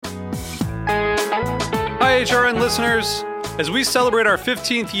HRN listeners. As we celebrate our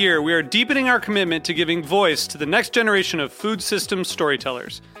 15th year, we are deepening our commitment to giving voice to the next generation of food systems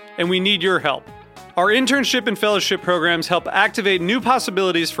storytellers, and we need your help. Our internship and fellowship programs help activate new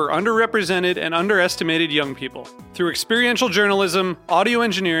possibilities for underrepresented and underestimated young people through experiential journalism, audio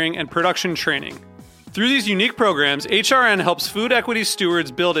engineering, and production training. Through these unique programs, HRN helps food equity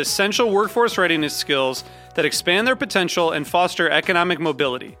stewards build essential workforce readiness skills that expand their potential and foster economic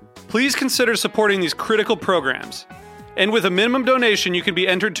mobility. Please consider supporting these critical programs. And with a minimum donation, you can be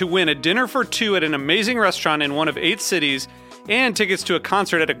entered to win a dinner for two at an amazing restaurant in one of 8 cities and tickets to a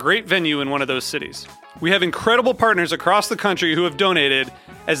concert at a great venue in one of those cities. We have incredible partners across the country who have donated,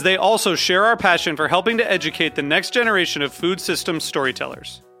 as they also share our passion for helping to educate the next generation of food systems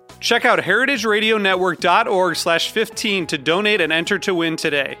storytellers. Check out heritageradionetwork.org/15 to donate and enter to win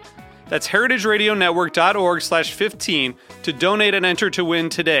today. That's heritageradionetwork.org/15 to donate and enter to win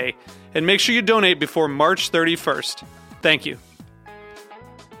today. And make sure you donate before March 31st. Thank you.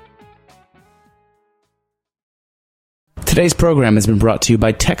 Today's program has been brought to you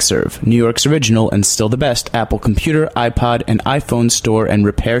by TechServe, New York's original and still the best Apple computer, iPod, and iPhone store and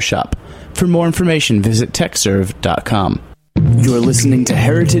repair shop. For more information, visit techserve.com. You're listening to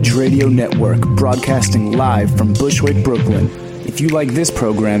Heritage Radio Network, broadcasting live from Bushwick, Brooklyn. If you like this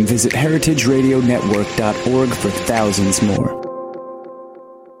program, visit heritageradionetwork.org for thousands more.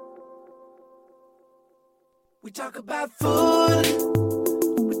 We talk about food,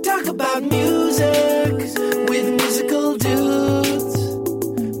 we talk about music, with musical dudes,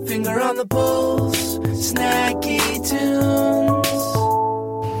 finger on the pulse, snacky tunes.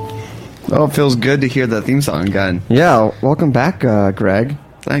 Oh, it feels good to hear that theme song again. Yeah, welcome back, Greg.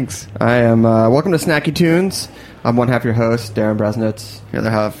 Thanks. I am, welcome to Snacky Tunes. I'm one half your host, Darren Bresnitz. The other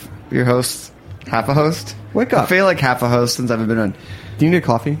half, your host, half a host. Wake up. I feel like half a host since I've been on. Do you need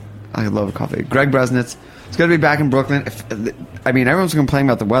coffee? I love coffee. Greg Bresnitz. It's good to be back in Brooklyn. Everyone's complaining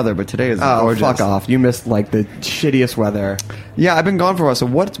about the weather, but today is gorgeous. Fuck off. You missed, like, the shittiest weather. Yeah, I've been gone for a while, so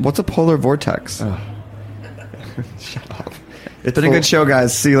what's a polar vortex? Oh. Shut up. It's been a good show,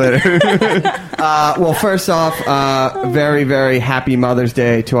 guys. See you later. Well, first off, very, very happy Mother's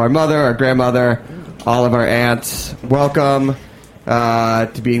Day to our mother, our grandmother, all of our aunts. Welcome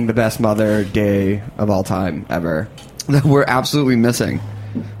to being the best Mother Day of all time ever. That we're absolutely missing.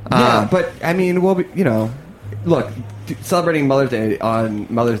 Yeah, but, I mean, we'll be, look, celebrating Mother's Day on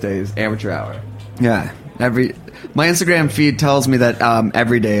Mother's Day is amateur hour. Yeah. My Instagram feed tells me that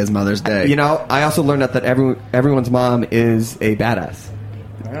every day is Mother's Day. I also learned that everyone's mom is a badass.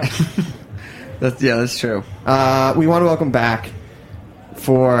 That's true. We want to welcome back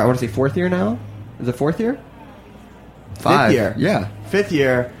for, I want to say 4th year now? Is it 4th year? 5. 5th year. Yeah. 5th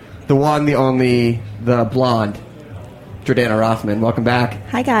year, the one, the only, the blonde, Jordana Rothman. Welcome back.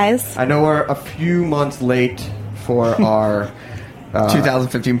 Hi, guys. I know we're a few months late for our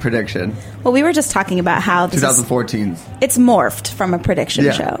 2015 prediction. Well, we were just talking about how 2014's. It's morphed from a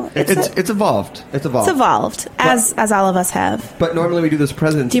prediction show. It's evolved. It's evolved, as all of us have. But normally we do this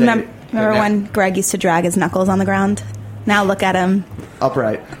President's Day. Do you remember when Greg used to drag his knuckles on the ground? Now look at him.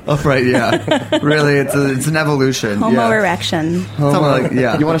 Upright, yeah. Really, it's an evolution. Homo erection.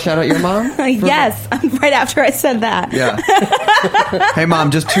 Yeah. You want to shout out your mom? Yes, right after I said that. Yeah. Hey,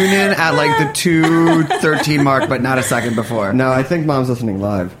 Mom, just tune in at like the 2:13 mark, but not a second before. No, I think Mom's listening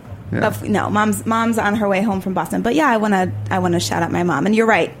live. Yeah. No, mom's on her way home from Boston. But yeah, I want to shout out my mom. And you're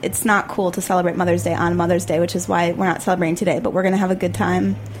right, it's not cool to celebrate Mother's Day on Mother's Day, which is why we're not celebrating today. But we're gonna have a good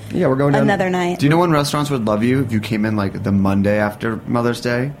time. Yeah, we're going another night. Do you know when restaurants would love you if you came in like the Monday after Mother's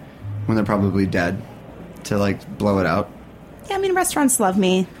Day, when they're probably dead, to like blow it out? Yeah, I mean restaurants love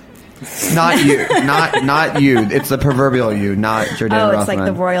me. Not you, not you. It's the proverbial you, not Jordana. Oh, it's Rothman. Like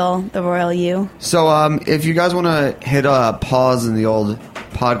the royal you. So, if you guys want to hit a pause in the old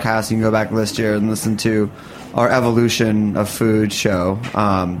podcast, you can go back last year and listen to our Evolution of Food show.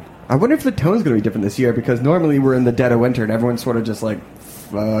 I wonder if the tone's going to be different this year, because normally we're in the dead of winter and everyone's sort of just like,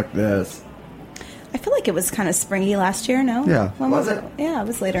 fuck this. I feel like it was kind of springy last year, no? Yeah. When was it? Yeah, it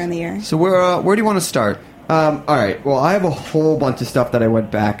was later in the year. So where do you want to start? All right. Well, I have a whole bunch of stuff that I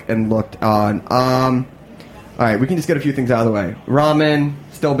went back and looked on. All right, we can just get a few things out of the way. Ramen,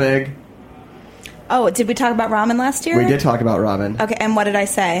 still big. Oh, did we talk about ramen last year? We did talk about ramen. Okay, and what did I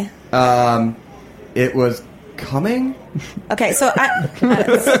say? It was coming. Okay, so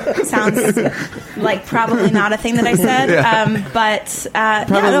sounds like probably not a thing that I said. Yeah. We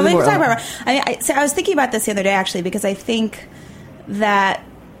can talk about ramen. I was thinking about this the other day, actually, because I think that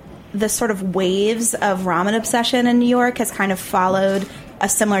the sort of waves of ramen obsession in New York has kind of followed a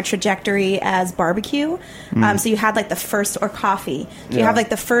similar trajectory as barbecue. So you had like the first, or coffee. So you have like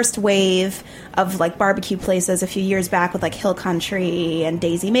the first wave of like barbecue places a few years back with like Hill Country and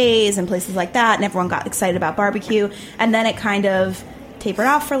Daisy Mays and places like that, and everyone got excited about barbecue. And then it kind of tapered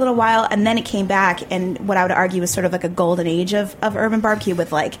off for a little while, and then it came back, and what I would argue was sort of like a golden age of urban barbecue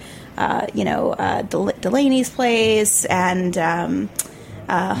with like, Delaney's Place and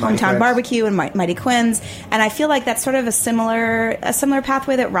Hometown Barbecue and Mighty Quinn's, and I feel like that's sort of a similar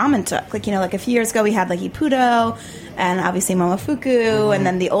pathway that ramen took. Like, like a few years ago we had like Ippudo and obviously Momofuku, and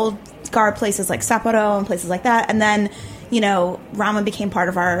then the old guard places like Sapporo and places like that, and then ramen became part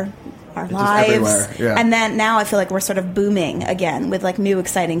of our lives, and then now I feel like we're sort of booming again with like new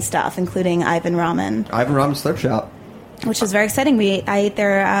exciting stuff, including Ivan Ramen. Ivan Ramen's Thrift Shop, which is very exciting. I ate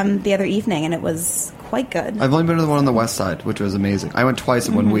there the other evening, and it was quite good. I've only been to the one on the west side, which was amazing. I went twice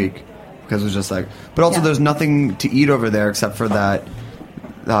in 1 week because it was just like. But also, there's nothing to eat over there except for that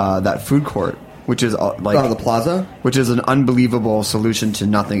food court, which is like the plaza, which is an unbelievable solution to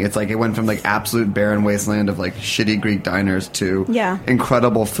nothing. It's like it went from like absolute barren wasteland of like shitty Greek diners to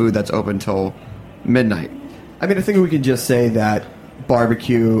incredible food that's open till midnight. I mean, I think we can just say that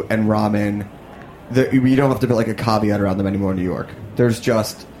barbecue and ramen, you don't have to put like a caveat around them anymore in New York. There's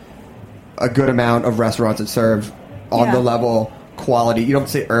just a good amount of restaurants that serve on the level, quality. You don't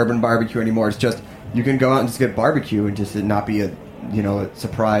have to say urban barbecue anymore. It's just you can go out and just get barbecue and just it not be a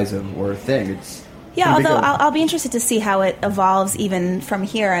surprise or a thing. Although I'll be interested to see how it evolves even from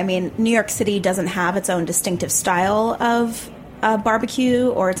here. I mean, New York City doesn't have its own distinctive style of barbecue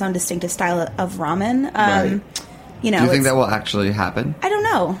or its own distinctive style of ramen. Right. Do you think that will actually happen? I don't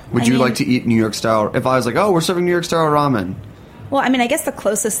know. Would you like to eat New York style? If I was like, we're serving New York style ramen. Well, I mean, I guess the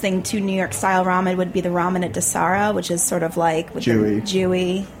closest thing to New York style ramen would be the ramen at Dasara, which is sort of like with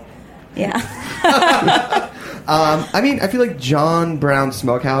Jewy. Yeah. I mean, I feel like John Brown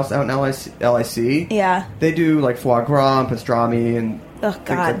Smokehouse out in LIC. Yeah. They do like foie gras and pastrami and things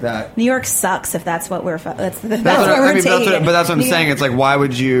like that. New York sucks if that's what we're that's what we're taking. But that's what I'm saying. It's like, why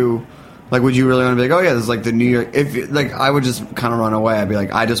would you... Like, would you really want to be like, this is like the New York... I would just kind of run away. I'd be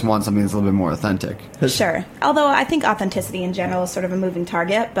like, I just want something that's a little bit more authentic. Sure. Although I think authenticity in general is sort of a moving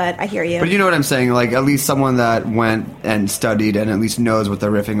target, but I hear you. But you know what I'm saying? Like, at least someone that went and studied and at least knows what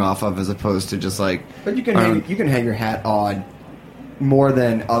they're riffing off of as opposed to just like... But you can hang your hat on more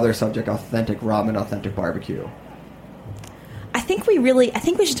than other subject, authentic ramen, authentic barbecue. I think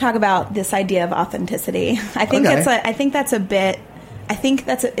we should talk about this idea of authenticity. I think it's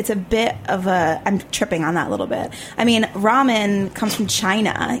a bit of a... I'm tripping on that a little bit. I mean, ramen comes from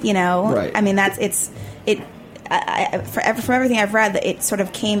China, Right. I mean, from everything I've read, that it sort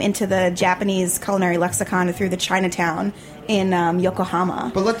of came into the Japanese culinary lexicon through the Chinatown in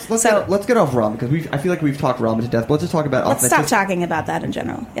Yokohama. But let's get off ramen, because I feel like we've talked ramen to death. But let's just talk about authenticity. Let's stop talking about that in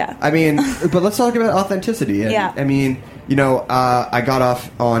general. Yeah. I mean, but let's talk about authenticity. And, I mean, I got off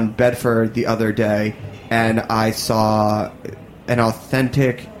on Bedford the other day, and I saw an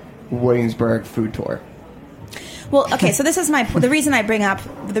authentic Williamsburg food tour. Well, okay, so this is the reason I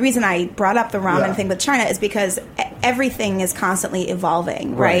brought up the ramen thing with China is because everything is constantly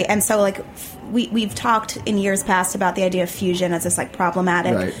evolving, right? And so like we've talked in years past about the idea of fusion as this like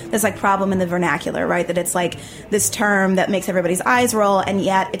problematic, this like problem in the vernacular, right? That it's like this term that makes everybody's eyes roll, and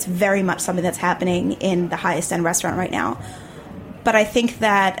yet it's very much something that's happening in the highest end restaurant right now. But I think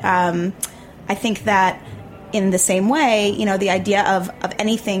that in the same way, the idea of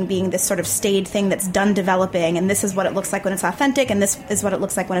anything being this sort of staid thing that's done developing, and this is what it looks like when it's authentic, and this is what it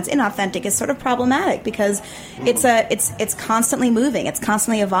looks like when it's inauthentic, is sort of problematic because it's constantly moving, it's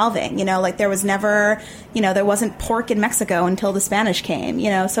constantly evolving. Like there was never, there wasn't pork in Mexico until the Spanish came.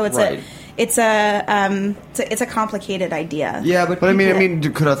 So it's a complicated idea. Yeah, but I mean,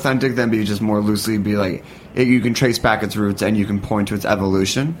 could authentic then be just more loosely be like you can trace back its roots and you can point to its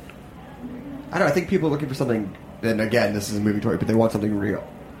evolution? I don't know, I think people are looking for something, and again, this is a movie story, but they want something real.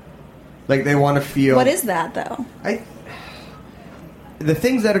 Like, they want to feel... What is that, though? The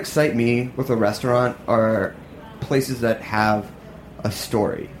things that excite me with a restaurant are places that have a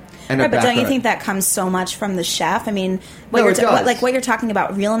story. And but don't you think that comes so much from the chef? I mean, what you're talking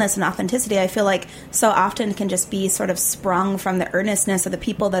about, realness and authenticity, I feel like so often can just be sort of sprung from the earnestness of the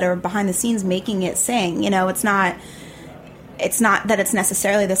people that are behind the scenes making it sing. It's not that it's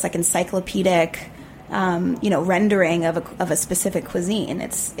necessarily this like encyclopedic, rendering of a specific cuisine.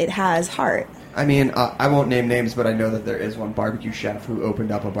 It has heart. I mean, I won't name names, but I know that there is one barbecue chef who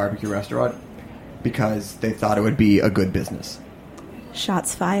opened up a barbecue restaurant because they thought it would be a good business.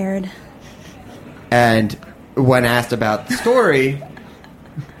 Shots fired. And when asked about the story,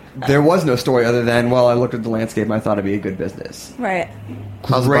 there was no story other than, well, I looked at the landscape and I thought it'd be a good business. Right.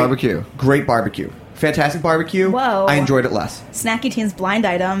 How's the barbecue? Great barbecue. Fantastic barbecue. Whoa. I enjoyed it less. Snacky Teens blind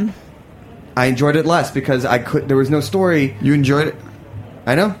item. I enjoyed it less because there was no story. You enjoyed it?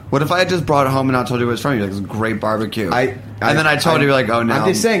 I know. What if I had just brought it home and not told you what it's from? You're like, it's a great barbecue. And then I told you, like, oh, no. I'm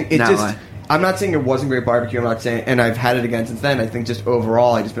just saying, I'm not saying it wasn't great barbecue. I'm not saying, and I've had it again since then. I think just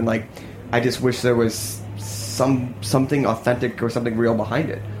overall, I just been like, I just wish there was something authentic or something real behind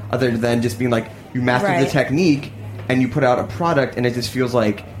it, other than just being like, you mastered the technique and you put out a product, and it just feels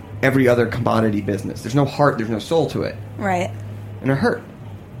like every other commodity business. There's no heart, there's no soul to it. Right. And it hurt.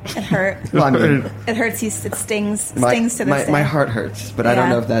 It hurt. Well, I mean, it hurts you. It stings to this day. My heart hurts, but I don't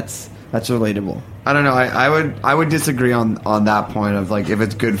know if that's relatable. I don't know. I would disagree on that point of, like, if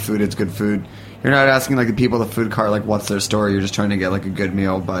it's good food, it's good food. You're not asking, like, the people at the food cart, like, what's their story. You're just trying to get, like, a good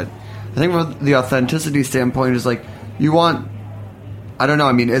meal. But I think from the authenticity standpoint is, like, you want, I don't know,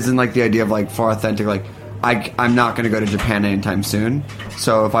 I mean, isn't, like, the idea of, like, for authentic, like, I'm not going to go to Japan anytime soon.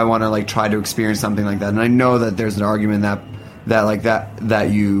 So if I want to, like, try to experience something like that, and I know that there's an argument that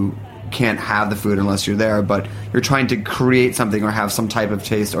you can't have the food unless you're there, but you're trying to create something or have some type of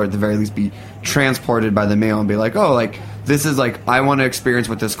taste, or at the very least be transported by the meal and be like, oh, like, this is, like, I want to experience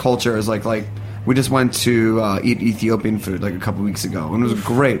what this culture is like we just went to eat Ethiopian food, like, a couple weeks ago, and it was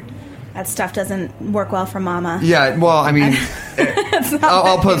great. That stuff doesn't work well for Mama. Yeah, well, I mean,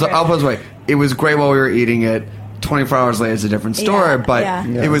 I'll pose away. It was great while we were eating it. 24 hours later, it's a different story.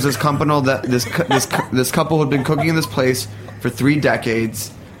 It was this couple that this couple had been cooking in this place for 3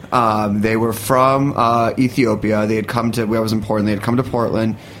 decades. They were from Ethiopia. They had come to. I was in Portland. They had come to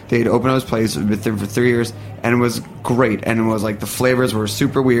Portland. They had opened up this place. Been there for 3 years, and it was great. And it was like the flavors were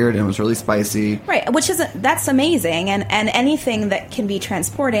super weird, and it was really spicy. Right, that's amazing. And anything that can be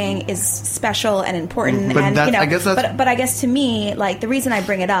transporting is special and important. But and I guess that's. But I guess to me, like, the reason I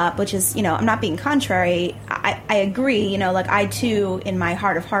bring it up, which is, I'm not being contrary. I agree. Like, I too, in my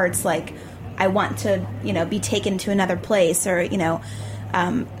heart of hearts, like, I want to be taken to another place, or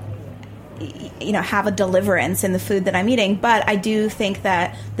have a deliverance in the food that I'm eating. But I do think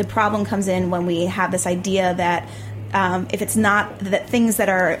that the problem comes in when we have this idea that if it's not that things that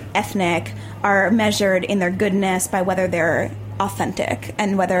are ethnic are measured in their goodness by whether they're authentic,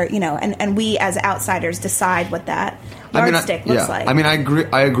 and whether and we as outsiders decide what that yardstick looks like. I mean, I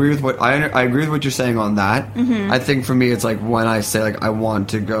agree with what I agree with what you're saying on that. Mm-hmm. I think for me, it's like when I say, like, I want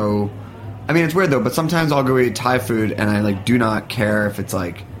to go. I mean, it's weird though, but sometimes I'll go eat Thai food and I, like, do not care if it's,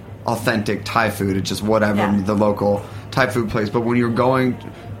 like, authentic Thai food. It's just whatever, the local Thai food place. But when you're going,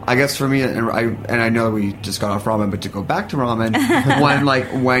 I guess for me, and I know we just got off ramen, but to go back to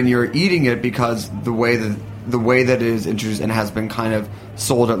ramen, when you're eating it, because the way that it is introduced and has been kind of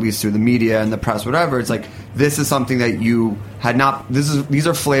sold, at least through the media and the press, whatever, it's like, this is something that you had not. These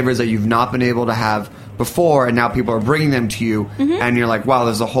are flavors that you've not been able to have before, and now people are bringing them to you, and you're like, wow,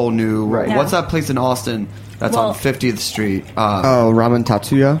 there's a whole new. What's that place in Austin that's on 50th Street? Ramen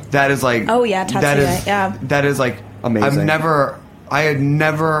Tatsuya. That is like. Oh yeah, Tatsuya. That is like amazing. I had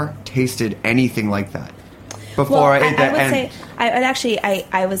never tasted anything like that before I ate that.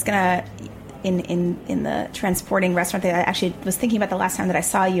 I was gonna. In the transporting restaurant thing, I actually was thinking about the last time that I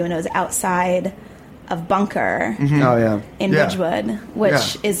saw you, and it was outside of Bunker in Ridgewood,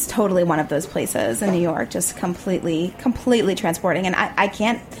 which is totally one of those places in New York, just completely transporting. And I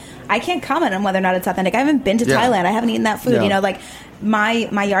can't comment on whether or not it's authentic. I haven't been to Thailand. I haven't eaten that food. Like,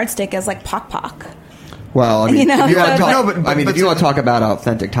 my yardstick is like Pok Pok. Well, I mean, if you want to talk about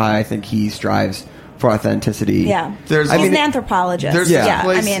authentic Thai, I think he strives for authenticity. Yeah, he's an anthropologist. There's a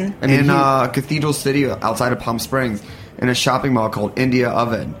place in Cathedral City outside of Palm Springs in a shopping mall called India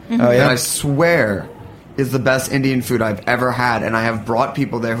Oven. And I swear is the best Indian food I've ever had, and I have brought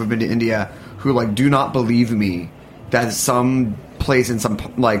people there who've been to India who, like, do not believe me that some place in some,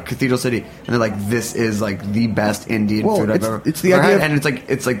 like, Cathedral City, and they're like, this is, like, the best Indian food I've ever. It's the idea, and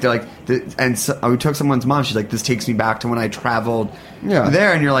it's like they're like, and so, we took someone's mom. She's like, this takes me back to when I traveled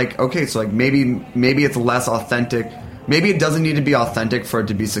there, and you're like, okay, so, like, maybe it's less authentic. Maybe it doesn't need to be authentic for it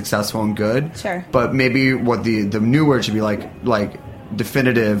to be successful and good. Sure. But maybe what the new word should be like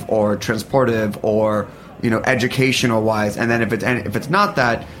definitive or transportive or, educational wise. And then if it's not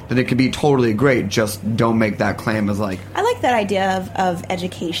that, then it could be totally great. Just don't make that claim as like. I like that idea of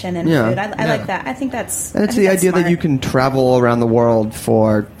education and food. I like that. I think that's. And it's the idea that you can travel around the world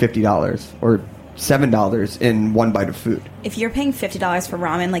for $50 or $7 in one bite of food. If you're paying $50 for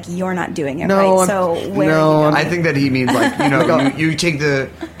ramen, like, you're not doing it right. So where are you going? I think that he means, like, you take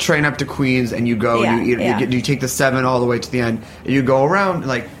the train up to Queens and you go and you eat. You take the 7 all the way to the end. And you go around.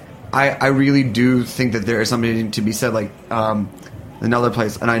 Like, I really do think that there is something to be said. Like, another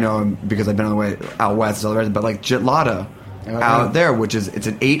place, and I know because I've been on the way out west, but like Jitlada. out there, which is it's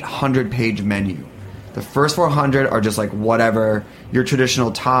an 800-page menu. The first 400 are just like whatever your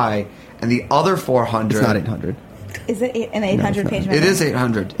traditional Thai, and the other 400. It's not 800. Is it an 800-page menu? It is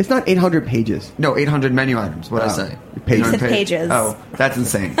 800. It's not 800 pages. No, 800 menu items. What did I say? Pages. 800 Pages. Oh, that's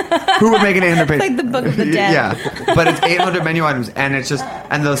insane. Who would make an 800 page? It's like the Book of the Dead. Yeah, but it's 800 menu items, and it's just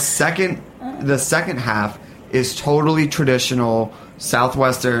and the second half is totally traditional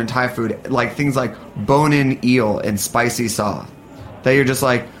Southwestern Thai food, like things like bone-in eel and spicy sauce. That you're just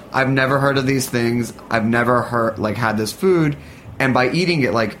like, I've never heard of these things. I've never had this food, and by eating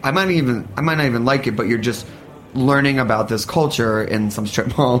it, like I might not even like it, but you're just learning about this culture in some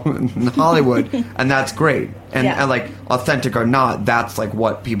strip mall in Hollywood, and that's great. And like authentic or not, that's like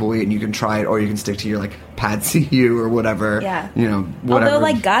what people eat, and you can try it, or you can stick to your like pad see ew or whatever. Yeah, whatever. Although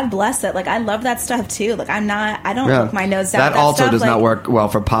like God bless it, like I love that stuff too. Like I don't look my nose down. That also does not work well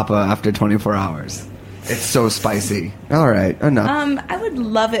for Papa after 24 hours. It's so spicy. All right, enough. I would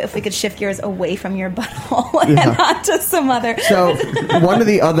love it if we could shift gears away from your butthole and onto some other. So, one of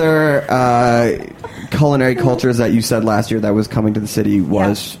the other culinary cultures that you said last year that was coming to the city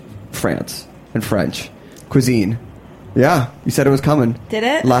was France and French cuisine. Yeah, you said it was coming. Did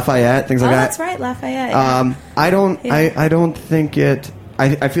it? Lafayette, things like that. Oh, that's right, Lafayette. I don't think it.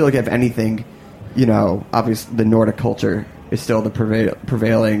 I feel like if anything, obviously the Nordic culture is still the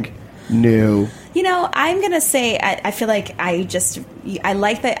prevailing new. I'm going to say, I feel like I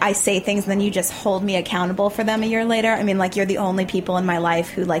like that I say things and then you just hold me accountable for them a year later. I mean, like, you're the only people in my life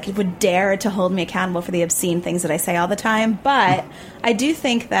who, like, would dare to hold me accountable for the obscene things that I say all the time. But I do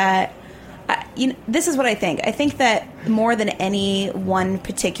think that, this is what I think. I think that more than any one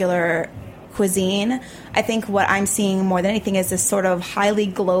particular cuisine, I think what I'm seeing more than anything is this sort of highly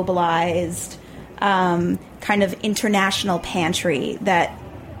globalized kind of international pantry that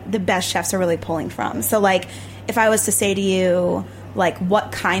the best chefs are really pulling from. So, like, if I was to say to you, like,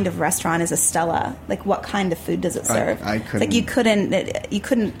 what kind of restaurant is Estella? Like, what kind of food does it serve? I couldn't. Like, you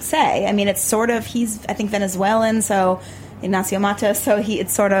couldn't say. I mean, it's sort of, he's, I think, Venezuelan, so Ignacio Matos, so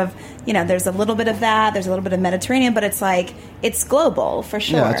it's sort of, there's a little bit of that, there's a little bit of Mediterranean, but it's like, it's global, for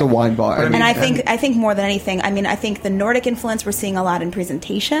sure. Yeah, it's a wine bar. And I think more than anything, I think the Nordic influence we're seeing a lot in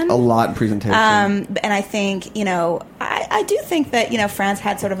presentation. And I think, I do think that, France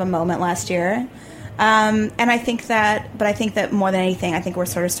had sort of a moment last year. And I think that more than anything, I think we're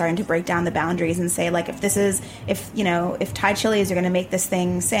sort of starting to break down the boundaries and say, like, if Thai chilies are going to make this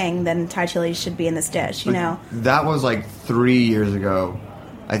thing sing, then Thai chilies should be in this dish, That was like 3 years ago,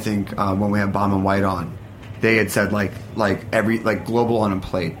 I think, when we had Bomb and White on. They had said like global on a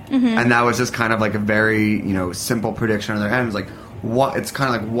plate, and that was just kind of like a very simple prediction on their end. It was like it's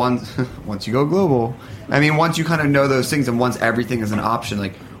kind of like once you go global, once you kind of know those things, and once everything is an option,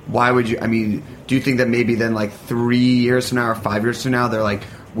 like why would you? Do you think that maybe then like 3 years from now or 5 years from now they're like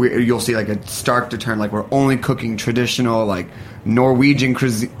you'll see like a stark return, like we're only cooking traditional like Norwegian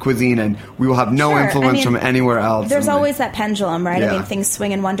cuisine, and we will have no influence from anywhere else. There's always that pendulum, right? Yeah. Things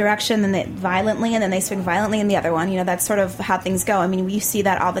swing in one direction, then violently, and then they swing violently in the other one. That's sort of how things go. We see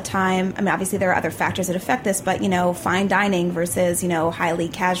that all the time. obviously there are other factors that affect this, but fine dining versus highly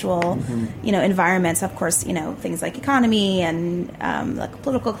casual, environments. Of course, things like economy and like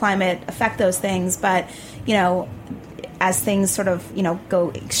political climate affect those things, but as things sort of,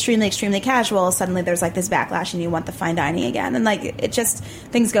 go extremely, extremely casual, suddenly there's like this backlash and you want the fine dining again. And like, it just,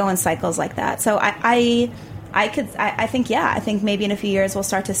 things go in cycles like that. So I think maybe in a few years we'll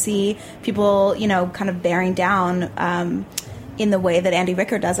start to see people, kind of bearing down, in the way that Andy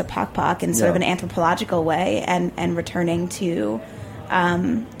Ricker does at Pok Pok in sort of an anthropological way and returning to,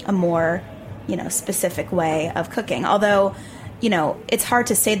 a more, specific way of cooking. Although, it's hard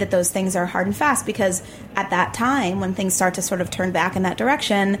to say that those things are hard and fast, because at that time, when things start to sort of turn back in that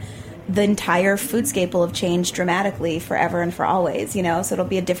direction, the entire foodscape will have changed dramatically forever and for always, so it'll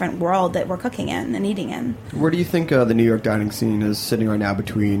be a different world that we're cooking in and eating in. Where do you think the New York dining scene is sitting right now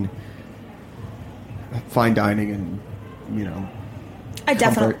between fine dining and,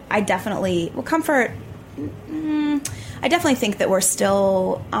 comfort? Comfort. I definitely think that we're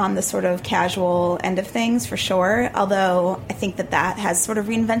still on the sort of casual end of things, for sure. Although I think that has sort of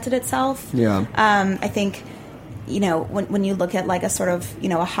reinvented itself. Yeah. I think, when you look at like a sort of,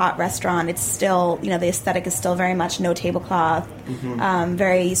 a hot restaurant, it's still, the aesthetic is still very much no tablecloth,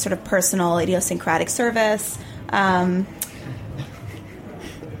 very sort of personal, idiosyncratic service. I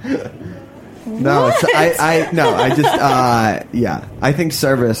think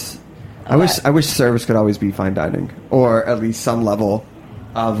service. I wish service could always be fine dining, or at least some level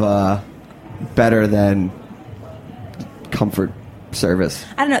of better than comfort service.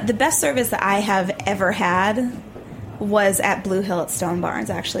 I don't know. The best service that I have ever had was at Blue Hill at Stone Barns,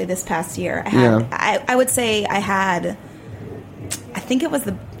 actually, this past year. Yeah. I would say I had, I think it was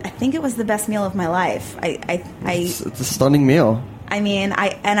the best meal of my life. It's a stunning meal. I mean,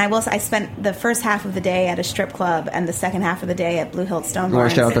 I spent the first half of the day at a strip club and the second half of the day at Blue Hill at Stone You want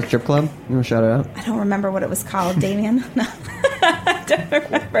Barns. to shout out the strip club? You want to shout it out? I don't remember what it was called, Damien. No, I don't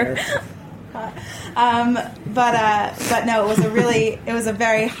remember. But no,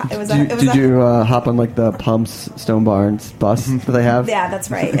 Did you hop on like the Pumps Stone Barns bus that they have? Yeah, that's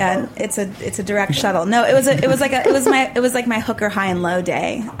right. Yeah, it's a direct shuttle. No, it was like my hooker high and low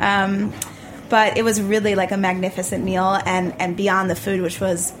day. But it was really like a magnificent meal, and beyond the food, which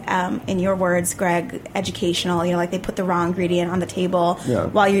was, in your words, Greg, educational. You know, like they put the raw ingredient on the table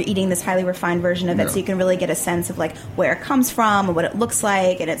while you're eating this highly refined version of it, so you can really get a sense of like where it comes from and what it looks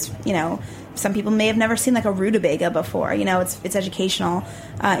like. And it's, you know, some people may have never seen like a rutabaga before. You know, it's educational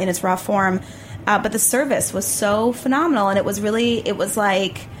in its raw form. But the service was so phenomenal, and it was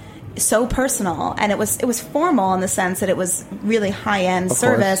like so personal, and it was formal in the sense that it was really high-end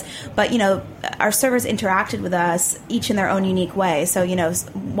service, but you know, our servers interacted with us each in their own unique way. So, you know,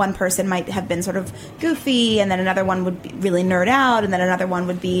 one person might have been sort of goofy, and then another one would be really nerd out, and then another one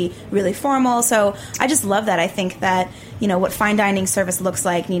would be really formal. So I just love that. I think that, you know, what fine dining service looks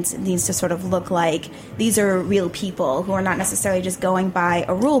like needs to sort of look like these are real people who are not necessarily just going by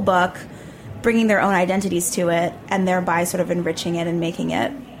a rule book, bringing their own identities to it, and thereby sort of enriching it and making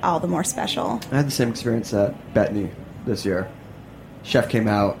it all the more special. I had the same experience at Bettany this year. Chef came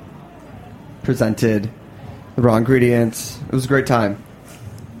out, presented the raw ingredients. It was a great time.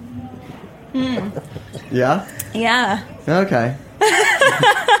 Yeah? Yeah. Okay.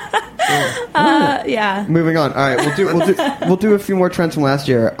 Yeah. Moving on. All right, we'll do a few more trends from last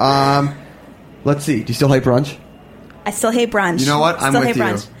year. Let's see. Do you still hate brunch? I still hate brunch. You know what? I'm still with hate you.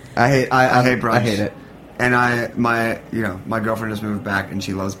 brunch. I hate brunch. I hate it. And my girlfriend just moved back and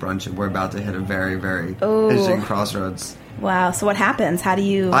she loves brunch, and we're about to hit a very, very Ooh. interesting crossroads. Wow. So what happens? How do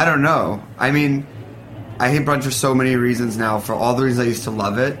you... I don't know. I mean, I hate brunch for so many reasons now. For all the reasons I used to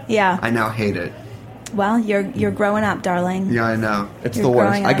love it, Yeah. I now hate it. Well, you're growing up, darling. Yeah, I know. It's You're the worst.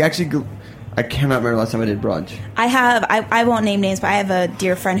 growing up. I cannot remember the last time I did brunch. I won't name names, but I have a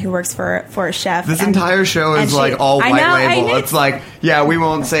dear friend who works for a chef. This entire show is like all white label. It's like, yeah, we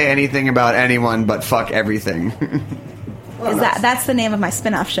won't say anything about anyone, but fuck everything. That's the name of my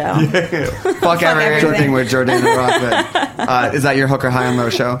spin-off show. Fuck everything with Jordana Rothman. Is that your hooker high and low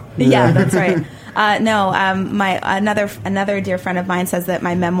show? Yeah, that's right. My another dear friend of mine says that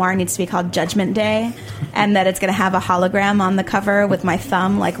my memoir needs to be called Judgment Day, and that it's going to have a hologram on the cover with my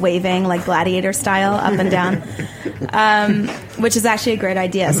thumb like waving like gladiator style up and down, which is actually a great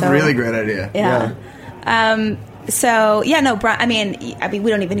idea. So really great idea. Yeah. So yeah, no. I mean, we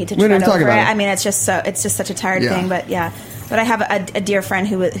don't even need to tread over it. I mean, it's just such a tired thing. But yeah. But I have a dear friend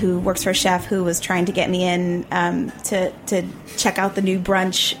who works for a chef who was trying to get me in to check out the new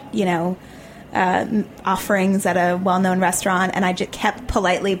brunch, you know, offerings at a well-known restaurant, and I just kept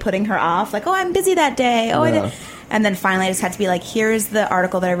politely putting her off, like, oh, I'm busy that day. Oh, yeah. And then finally I just had to be like, here's the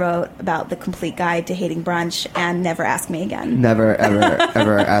article that I wrote about the complete guide to hating brunch, and never ask me again. Never, ever,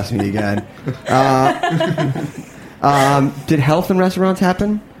 ever ask me again. Did health in restaurants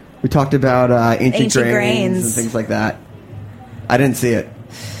happen? We talked about ancient grains and things like that. I didn't see it.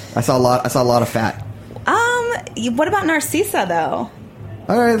 I saw a lot of fat. What about Narcissa, though?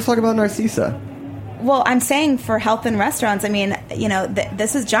 All right, let's talk about Narcissa. Well, I'm saying for health in restaurants, I mean, you know,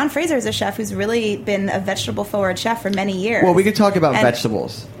 this is John Fraser is a chef who's really been a vegetable-forward chef for many years. Well, we could talk about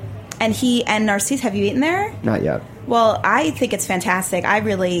vegetables. And Narcissa, have you eaten there? Not yet. Well, I think it's fantastic. I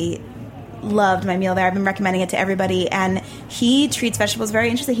really loved my meal there. I've been recommending it to everybody, and he treats vegetables very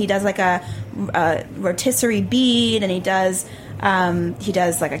interesting. He does like a rotisserie beet, and he does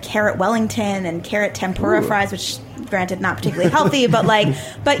like a carrot Wellington and carrot tempura fries, which granted not particularly healthy,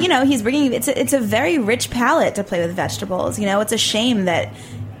 but you know, he's bringing it's a very rich palate to play with vegetables. You know, it's a shame that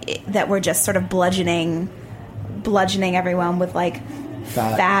we're just sort of bludgeoning everyone with like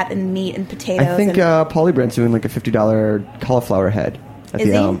fat and meat and potatoes. I think Paulie Brandt's doing like a $50 cauliflower head at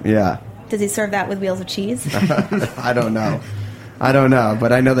the Elm. Yeah. Does he serve that with wheels of cheese? I don't know,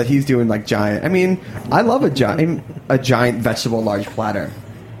 but I know that he's doing like giant. I mean, I love a giant vegetable large platter.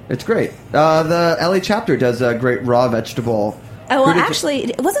 It's great. The LA chapter does a great raw vegetable. Oh, well,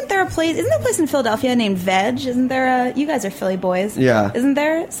 actually, wasn't there a place? Isn't there a place in Philadelphia named Veg? Isn't there you guys are Philly boys? Yeah. Isn't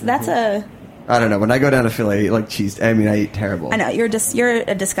there? So that's I don't know. When I go down to Philly, like cheese. I mean, I eat terrible. I know you're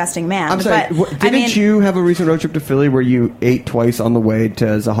a disgusting man. I'm sorry. You have a recent road trip to Philly where you ate twice on the way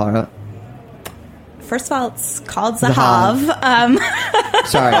to Zahara? first of all, it's called Zahav.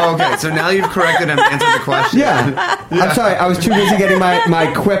 Sorry. Oh, okay, so now you've corrected him and answered the question. Yeah. I'm sorry. I was too busy getting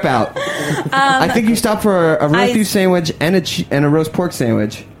my quip out. I think you stopped for a roast beef sandwich and a roast pork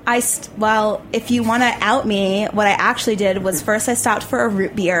sandwich. Well, if you want to out me, what I actually did was first I stopped for a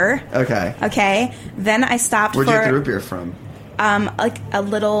root beer. Okay. Okay. Then I stopped Where'd you get the root beer from? Like a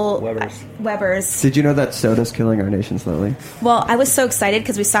little Weber's. Did you know that soda's killing our nation slowly? Well, I was so excited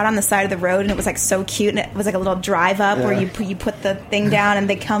because we sat on the side of the road and it was like so cute, and it was like a little drive up where you put the thing down and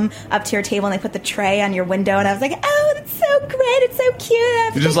they come up to your table and they put the tray on your window, and I was like, oh, that's so great, it's so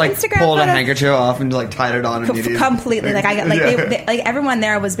cute. You just like Instagram pulled a photos. handkerchief off and like tied it on immediately. Completely. Like I got like they, like everyone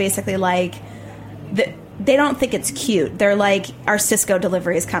there was basically like they don't think it's cute. They're like, our Cisco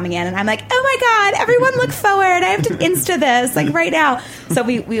delivery is coming in. And I'm like, oh my God, everyone look forward. I have to Insta this, like right now. So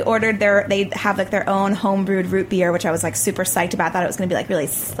we ordered they have like their own homebrewed root beer, which I was like super psyched about. I thought it was going to be like really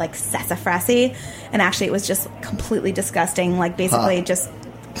like sassafrasy. And actually it was just completely disgusting. Like basically just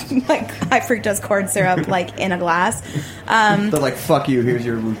like high fructose corn syrup like in a glass. They're like, fuck you, here's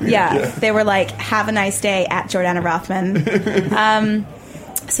your root beer. Yeah. They were like, have a nice day at Jordana Rothman.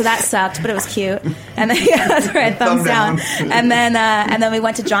 So that sucked, but it was cute. And then that's right, thumbs down. And then we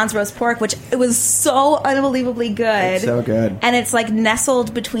went to John's Roast Pork, which it was so unbelievably good. It's so good. And it's like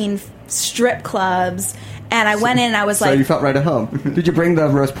nestled between strip clubs. And I went in and I was like, so you felt right at home. Did you bring the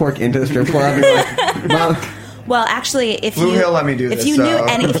roast pork into the strip club? You're like, Mom. Well, actually, if Blue you Hill let me do if this, you so.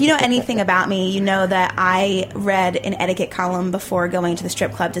 if you know anything about me, you know that I read an etiquette column before going to the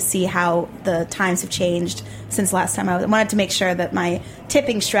strip club to see how the times have changed since last time. I wanted to make sure that my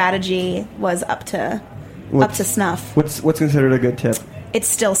tipping strategy was up to snuff. What's considered a good tip? It's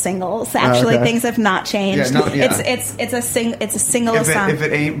still singles. Actually, okay. Things have not changed. Yeah. It's a single song. If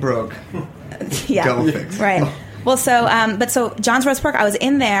it ain't broke, yeah, don't fix. Right. Well, so John's Roast Pork, I was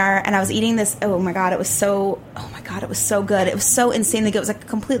in there and I was eating this. Oh my god, it was so good. It was so insanely good. It was like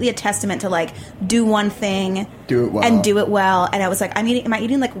completely a testament to like do one thing, do it well, and do it well. And I was like, am I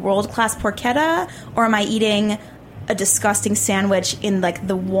eating like world class porchetta, or am I eating a disgusting sandwich in like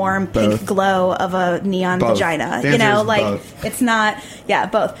the warm pink glow of a neon vagina? The you know, is like both. It's not. Yeah,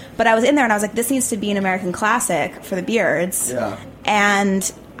 both. But I was in there and I was like, this needs to be an American classic for the Beards. Yeah.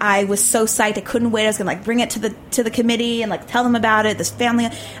 And I was so psyched. I couldn't wait. I was going to like bring it to the committee and like tell them about it, this family.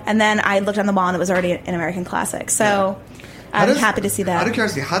 And then I looked on the wall and it was already an American classic. So I'm happy to see that. Out of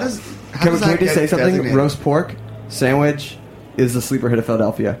curiosity, how does Can we that just say get something? designated? Roast pork sandwich is the sleeper hit of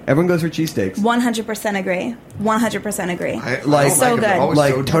Philadelphia. Everyone goes for cheesesteaks. 100% agree. 100% agree. I so don't good. They're always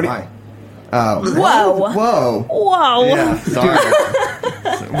Like so Tony- dry. Whoa. Whoa. Yeah, sorry.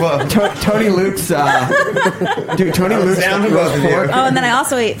 Whoa. Tony Luke's Tony Luke's Down to both roast of you. pork. Oh, and then I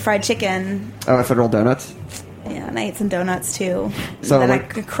also ate fried chicken. Oh, at Federal Donuts. Yeah, and I ate some donuts too. So, then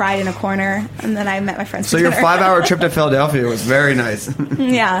like- I cried in a corner, and then I met my friends. So for your dinner. 5-hour trip to Philadelphia was very nice.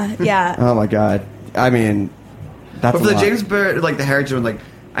 Yeah. Oh my god. I mean, that's But for a the lot. James Barrett, like the Heritage one, like,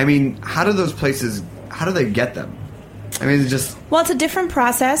 I mean, how do those places? How do they get them? I mean, it's just Well, it's a different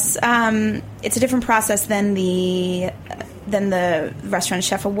process. It's a different process than the Restaurant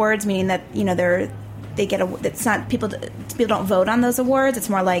Chef Awards, meaning that they get it's not people don't vote on those awards. It's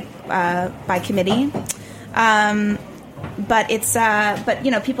more like by committee. But it's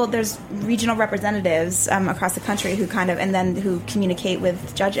people, there's regional representatives across the country who who communicate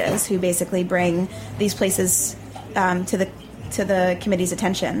with judges who basically bring these places to the committee's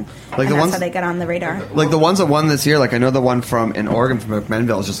attention. Like and the that's ones- how they get on the radar. like the ones that won this year. Like I know the one in Oregon from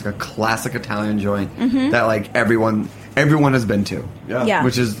McMinnville is just like a classic Italian joint that like everyone has been to. Yeah.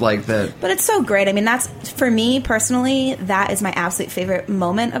 Which is like the. But it's so great. I mean, that's, for me personally, that is my absolute favorite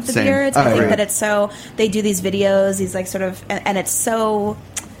moment of the Same. Beards. Oh, I think right. that it's so, they do these videos, these like sort of, and it's so,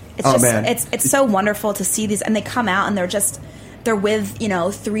 it's Oh, just, man. it's so wonderful to see these, and they come out and they're with,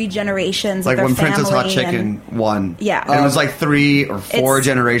 3 generations Like of their when family. Princess Hot and- Chicken won. Yeah. And it was like 3 or 4 It's-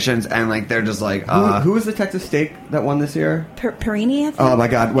 generations, and like they're just like. Who was the Texas steak that won this year? Perini, I think? Oh my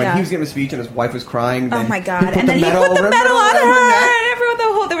god! When Yeah. he was giving a speech and his wife was crying. Oh then my god! he put And then he put the over- medal on over her, neck. and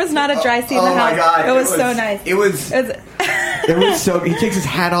everyone, there was not a dry seat in the Oh house. my god! It was so nice. It was so. He takes his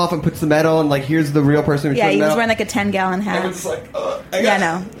hat off and puts the medal, and like here's the real person. Who's Yeah, putting he the was medal. wearing like a 10-gallon hat. Everyone's just like, Yeah,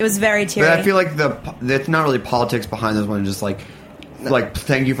 no, it was very teary. But I feel like it's not really politics behind this one. Just like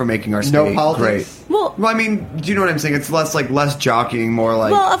thank you for making our state No politics? great. Well, I mean, do you know what I'm saying? It's less jockeying, more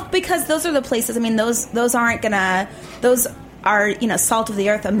like. well, because those are the places. I mean, those aren't gonna. Those are salt of the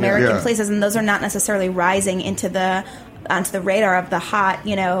earth American Yeah. places, and those are not necessarily rising onto the radar of the hot,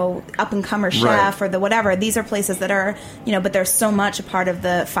 up and comer chef Right. or the whatever. These are places that are, but they're so much a part of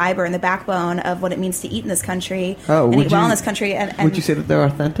the fiber and the backbone of what it means to eat in this country and would eat well you- in this country. And Would you say that they're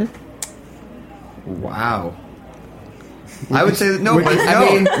authentic? Wow. I would say that, no, but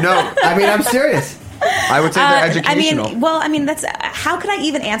no. I mean, I'm serious. I would say they're educational. I mean, that's how could I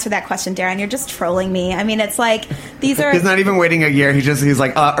even answer that question, Darren? You're just trolling me. I mean, it's like these are. He's not even waiting a year. He's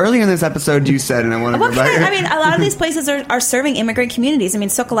like, earlier in this episode, you said, and I want to go back. I mean, a lot of these places are serving immigrant communities. I mean,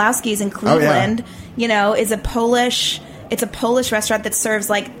 Sokolowski's in Cleveland, is a Polish. It's a Polish restaurant that serves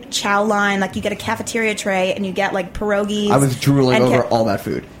like chow line. Like you get a cafeteria tray and you get like pierogies. I was drooling over all that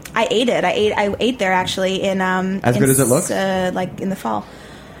food. I ate it. I ate there actually in as good as it looks. Like in the fall.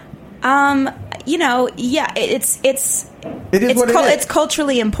 It's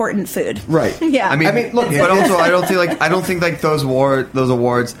culturally important food, right? Yeah. I mean, look, but also I don't think like those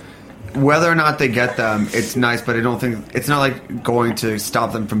awards, whether or not they get them, it's nice, but I don't think it's not like going to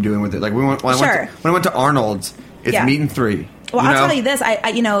stop them from doing with it. Like when I went to Arnold's, it's meat and three. Well, I'll tell you this.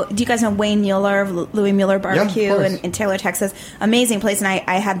 I do you guys know Wayne Mueller of Louis Mueller Barbecue in Taylor, Texas? Amazing place, and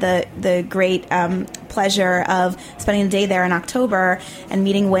I had the great pleasure of spending a day there in October and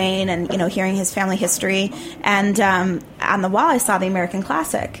meeting Wayne and hearing his family history. And on the wall, I saw the American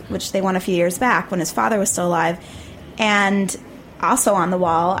Classic, which they won a few years back when his father was still alive. And also on the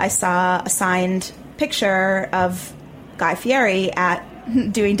wall, I saw a signed picture of Guy Fieri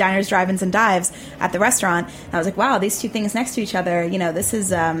doing diners, drive-ins, and dives at the restaurant. And I was like, wow, these two things next to each other. This is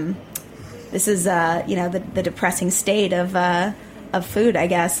the depressing state of food, I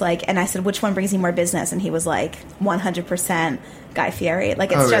guess. Like, and I said, which one brings you more business? And he was like, 100% Guy Fieri.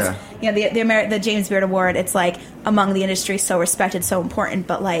 Like, it's the James Beard Award. It's like among the industry, so respected, so important.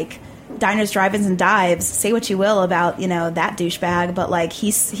 But like, diners, drive-ins, and dives. Say what you will about that douchebag, but like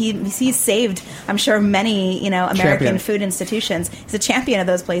he's saved, I'm sure, many American food institutions. He's a champion of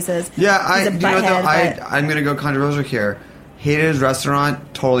those places. Yeah, I'm going to go controversial here. Hated his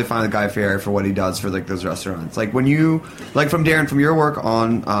restaurant. Totally fine with Guy Fieri for what he does for like those restaurants. Like when you from Darren, from your work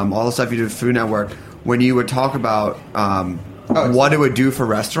on all the stuff you did with Food Network, when you would talk about what it would do for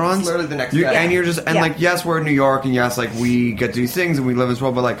restaurants. It's literally the next step. And you're just like, yes, we're in New York, and yes, like we get to do things and we live in this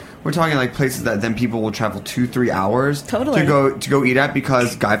world, but like we're talking like places that then people will travel 2-3 hours to go eat at,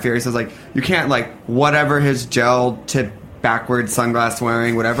 because Guy Fieri says like you can't like whatever his gel tip backwards sunglass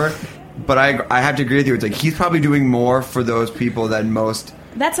wearing whatever. But I have to agree with you. It's like he's probably doing more for those people than most.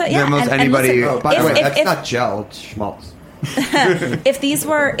 That's what anybody. By the way, that's not gel. It's schmaltz.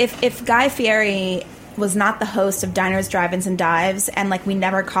 if Guy Fieri was not the host of Diners, Drive-Ins, and Dives, and like we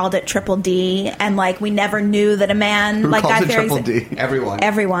never called it Triple D, and like we never knew that a man like Guy Fieri. Triple D? Everyone.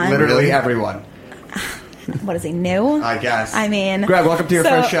 Literally everyone. What is he, new? I guess. I mean, Greg, welcome to your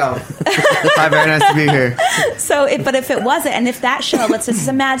first show. Hi, very nice to be here. But if it wasn't, and if that show, let's just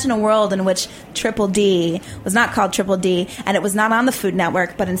imagine a world in which Triple D was not called Triple D, and it was not on the Food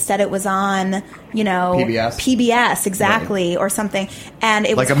Network, but instead it was on, PBS, exactly, or something, and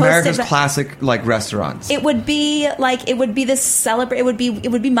it was like America's classic like restaurants. It would be this celebrate. It would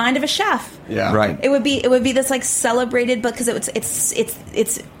be Mind of a Chef. Yeah, right. It would be this like celebrated, because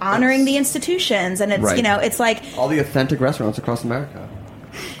it's honoring the institutions, and it's it's like all the authentic restaurants across America.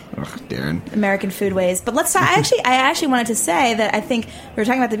 Ugh, Darren. American foodways. But let's talk. I actually wanted to say that I think we were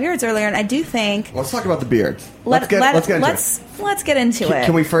talking about the beards earlier, and I do think let's talk about the beards. Let's get into it.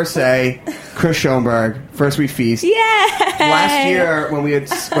 Can we first say Chris Schoenberg? First we feast. Yeah. Last year when we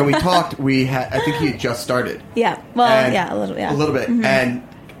talked, I think he had just started. Yeah. Well, a little. Yeah. A little bit. Mm-hmm. And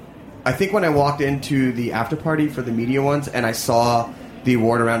I think when I walked into the after party for the media ones, and I saw the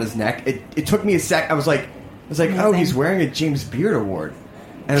award around his neck, it took me a sec. I was like, Amazing. Oh, he's wearing a James Beard Award.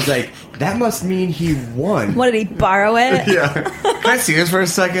 And I was like, that must mean he won. What, did he borrow it? Yeah. Can I see this for a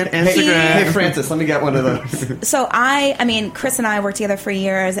second? Instagram. Hey, Francis, let me get one of those. So I mean, Chris and I worked together for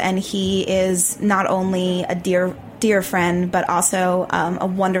years, and he is not only a dear friend, but also a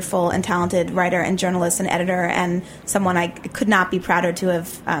wonderful and talented writer and journalist and editor, and someone I could not be prouder to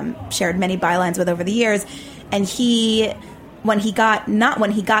have shared many bylines with over the years. And when he got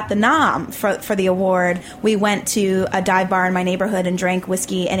the nom for the award, we went to a dive bar in my neighborhood and drank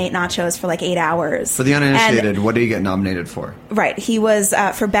whiskey and ate nachos for like 8 hours. For the uninitiated, what do you get nominated for? Right, he was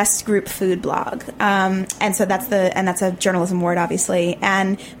for best group food blog, and so that's a journalism award, obviously.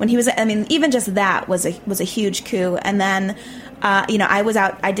 And when he was, I mean, even just that was a huge coup. And then, I was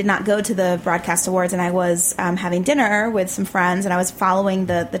out. I did not go to the broadcast awards, and I was having dinner with some friends, and I was following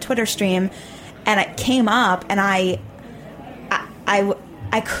the Twitter stream, and it came up, and I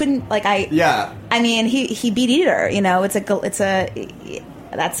couldn't I mean he beat Eater,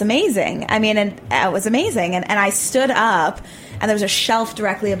 that's amazing. I mean, and it was amazing, and I stood up and there was a shelf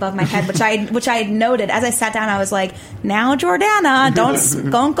directly above my head, which I had noted. As I sat down, I was like, now, Jordana,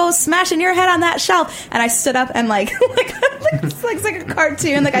 don't go smashing your head on that shelf. And I stood up and it's like a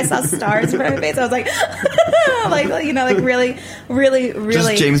cartoon, like I saw stars in front of my face. I was like, really,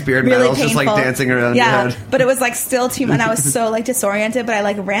 just James Beard really medals, just like dancing around your head. But it was like still too much. And I was so like disoriented, but I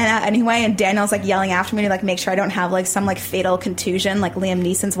like ran out anyway. And Daniel's like yelling after me to like make sure I don't have like some like fatal contusion, like Liam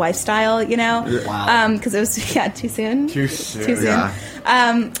Neeson's wife style, you know? Wow. Because it was too soon. Too soon. Too soon. Yeah.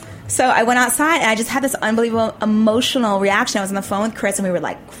 So I went outside and I just had this unbelievable emotional reaction. I was on the phone with Chris and we were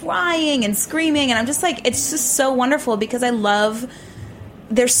like crying and screaming, and I'm just like, it's just so wonderful because I love.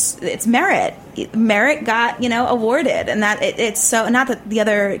 It's merit. Merit got awarded, and that it's so, not that the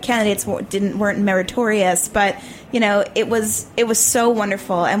other candidates weren't meritorious, but it was so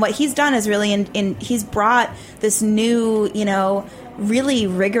wonderful. And what he's done is really he's brought this new really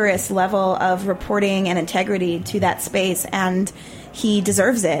rigorous level of reporting and integrity to that space, and he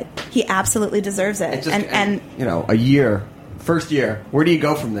deserves it. He absolutely deserves it. First year, where do you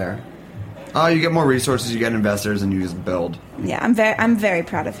go from there? You get more resources, you get investors, and you just build. Yeah, I'm very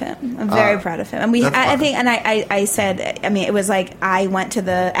proud of him. I'm very proud of him. And I said, it was like I went to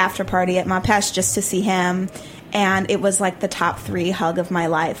the after party at Mapesh just to see him, and it was like the top 3 hug of my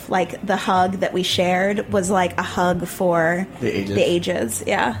life. Like the hug that we shared was like a hug for the ages.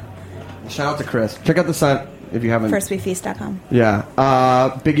 Yeah. Shout out to Chris. Check out the site if you haven't. firstweekfeast.com.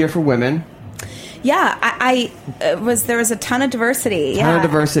 Yeah. Big year for women. Yeah, there was a ton of diversity. Ton of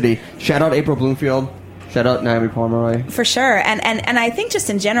diversity. Shout out April Bloomfield. Shout out Naomi Pomeroy. For sure. And I think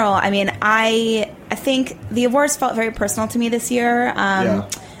just in general, I think the awards felt very personal to me this year.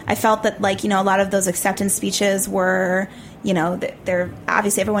 I felt that a lot of those acceptance speeches were, they're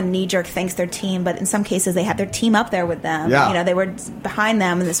obviously everyone knee-jerk thanks their team, but in some cases they had their team up there with them. Yeah. They were behind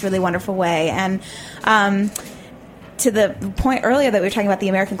them in this really wonderful way. And to the point earlier that we were talking about the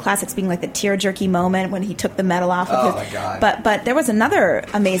American Classics being like the tear-jerky moment when he took the medal off of my God. But there was another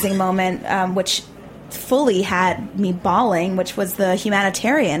amazing moment which fully had me bawling, which was the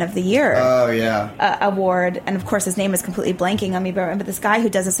Humanitarian of the Year award. And of course his name is completely blanking on me, but this guy who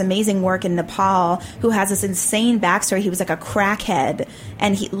does this amazing work in Nepal, who has this insane backstory. He was like a crackhead,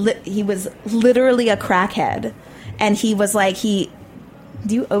 and he was literally a crackhead, and he was like,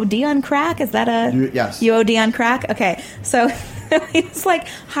 do you OD on crack? Is that yes. You OD on crack? Okay. So he was like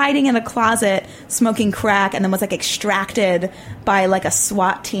hiding in a closet smoking crack, and then was like extracted by like a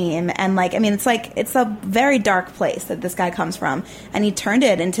SWAT team. And it's a very dark place that this guy comes from. And he turned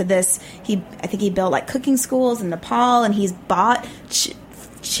it into this, I think he built like cooking schools in Nepal, and he's bought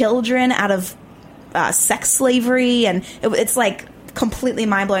children out of sex slavery. And it's like completely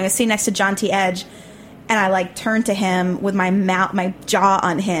mind blowing. I was sitting next to John T. Edge, and I turned to him with my jaw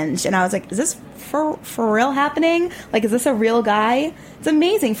unhinged, and I was like, "Is this for real happening? Like, is this a real guy?" It's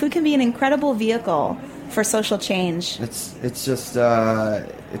amazing. Food can be an incredible vehicle for social change. It's just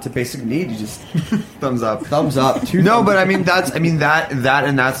it's a basic need. You just thumbs up. No, but that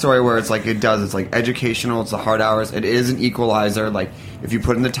and that story where it's like it's like educational. It's the hard hours. It is an equalizer. Like if you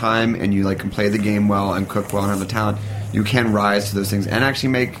put in the time and you can play the game well and cook well and have the talent, you can rise to those things and actually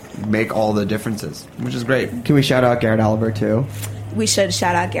make all the differences, which is great. Can we shout out Garrett Oliver too? We should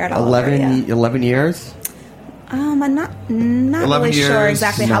shout out Garrett Oliver. 11 years? I'm not really sure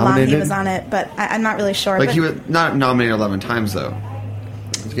exactly how long he was on it, but I'm not really sure. He was not nominated 11 times though.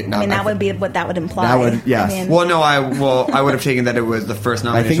 That would be what that would imply. Yes. I would have taken that it was the first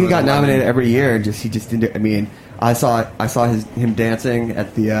nomination. I think he got nominated every year. He just didn't. I saw him dancing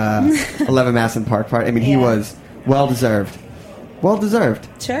at the 11 Masson Park party. He was well deserved.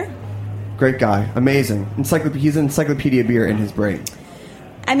 Sure. Great guy. Amazing. He's an encyclopedia beer in his brain.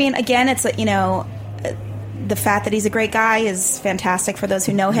 Again, it's the fact that he's a great guy is fantastic for those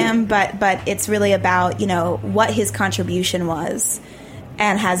who know him, but it's really about what his contribution was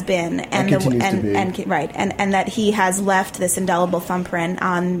and has been, and that he has left this indelible thumbprint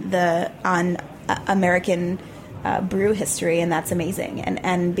on American brew history, and that's amazing.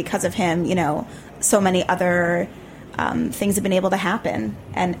 And because of him, so many other things have been able to happen,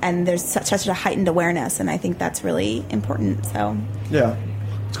 and there's such a heightened awareness, and I think that's really important. So yeah,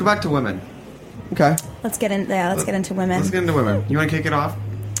 let's go back to women. Okay, let's get into women. Let's get into women. You want to kick it off?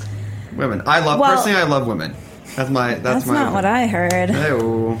 Women. Personally, I love women. That's not what I heard.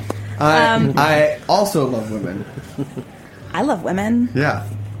 Hey-o. I also love women. I love women. Yeah.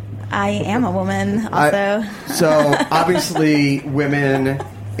 I am a woman also. So obviously women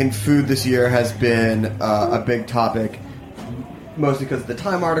in food this year has been a big topic, mostly because of the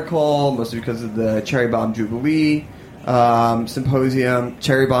Time article, mostly because of the Cherry Bomb Jubilee. Symposium.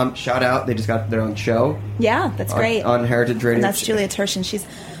 Cherry Bomb, shout out. They just got their own show. Yeah, that's great. On Heritage Radio. And that's Julia Turshen.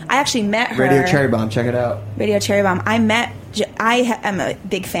 I actually met her. Radio Cherry Bomb, check it out. Radio Cherry Bomb. I am a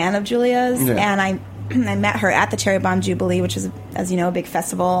big fan of Julia's, and I met her at the Cherry Bomb Jubilee, which is, as you know, a big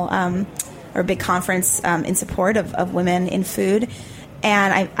festival or a big conference in support of women in food.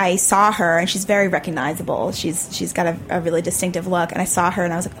 And I saw her, and she's very recognizable. She's got a really distinctive look. And I saw her,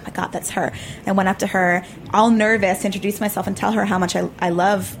 and I was like, oh my God, that's her. And I went up to her, all nervous, to introduce myself and tell her how much I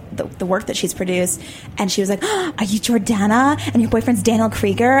love the work that she's produced. And she was like, oh, are you Jordana? And your boyfriend's Daniel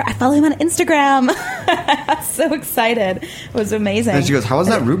Krieger? I follow him on Instagram. I was so excited. It was amazing. And she goes, how was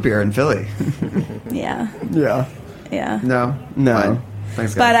that root beer in Philly? Yeah. No. Fine.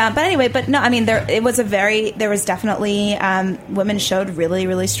 Thanks, but anyway, no. I mean, there was definitely women showed really,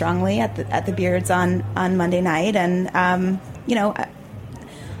 really strongly at the Beards on Monday night, and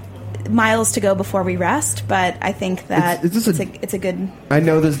miles to go before we rest. But I think that it's a good. I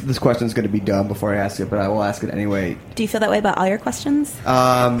know this question is going to be dumb before I ask it, but I will ask it anyway. Do you feel that way about all your questions?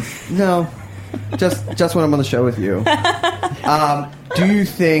 No, just when I'm on the show with you. Do you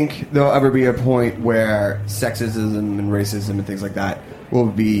think there'll ever be a point where sexism and racism and things like that will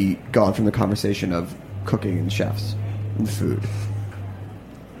be gone from the conversation of cooking and chefs and food?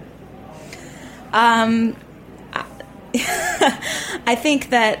 I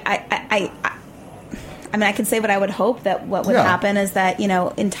think that I mean, I can say what I would hope that what would happen is that,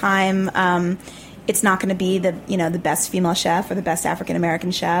 in time, it's not going to be the best female chef or the best African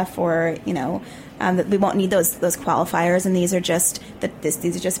American chef, or that we won't need those qualifiers, and these are just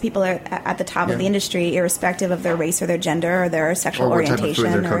people at the top of the industry, irrespective of their race or their gender or their sexual orientation, or what type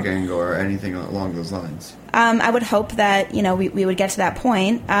of food they're cooking, or anything along those lines. I would hope that we would get to that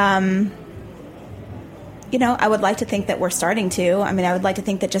point. I would like to think that we're starting to. I mean, I would like to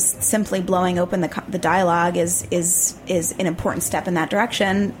think that just simply blowing open the dialogue is an important step in that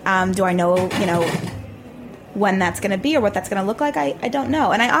direction. Do I know when that's going to be or what that's going to look like? I don't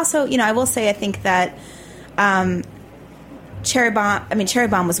know. And I also, I will say, I think that Cherry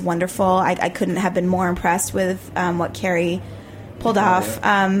Bomb was wonderful. I couldn't have been more impressed with what Carrie pulled off.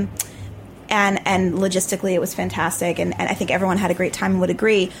 And logistically, it was fantastic. And I think everyone had a great time and would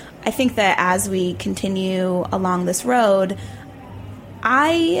agree. I think that as we continue along this road,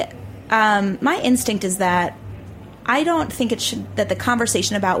 my instinct is that I don't think that the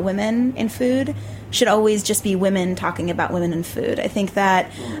conversation about women in food should always just be women talking about women in food. I think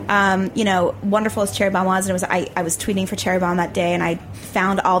that, wonderful as Cherry Bomb was, and I was tweeting for Cherry Bomb that day, and I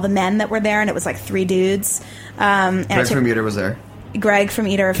found all the men that were there, and it was like 3 dudes. Greg from Eater was there. Greg from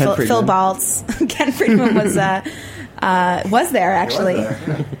Eater, Phil Baltz, Ken Friedman was there actually.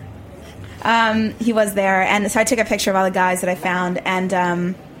 He was there, and so I took a picture of all the guys that I found,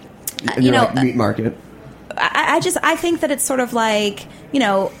 and like meat market. I think that it's sort of like, you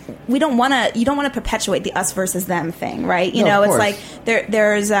don't want to perpetuate the us versus them thing, right? It's like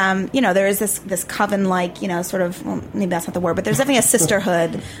there's this coven, like, sort of, well, maybe that's not the word, but there's definitely a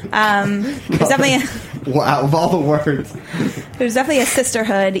sisterhood. There's definitely wow, of all the words. There's definitely a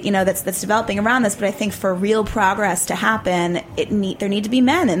sisterhood, that's developing around this, but I think for real progress to happen, there need to be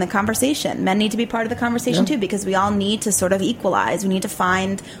men in the conversation. Men need to be part of the conversation too, because we all need to sort of equalize. We need to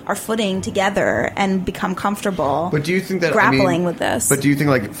find our footing together and become comfortable. But do you think that grappling with this? But do you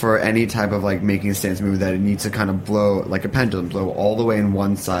think, like, for any type of, like, making a stance movie, that it needs to kind of blow like a pendulum, blow all the way in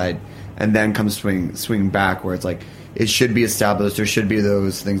one side, and then come swing back, where it's like it should be established, there should be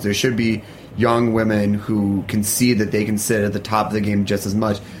those things, there should be young women who can see that they can sit at the top of the game just as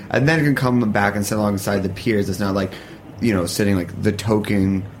much, and then can come back and sit alongside the peers. It's not like, sitting like the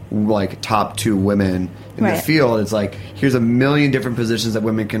token, like, top 2 women in the field. It's like, here's a million different positions that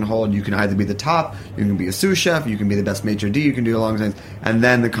women can hold. You can either be the top, you can be a sous chef, you can be the best maitre d', you can do along things, and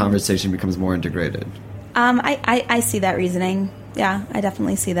then the conversation becomes more integrated. I see that reasoning. Yeah, I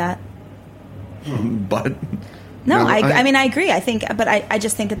definitely see that. But no, I agree. I think, but I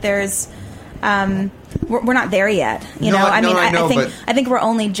just think that there's we're not there yet. I think we're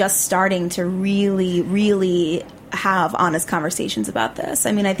only just starting to really, really have honest conversations about this.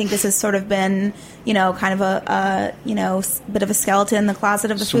 I mean, I think this has sort of been, kind of a bit of a skeleton in the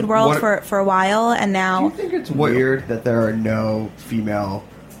closet of the food world for a while, and now. Do you think it's weird that there are no female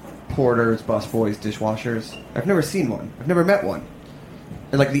porters, busboys, dishwashers? I've never seen one. I've never met one.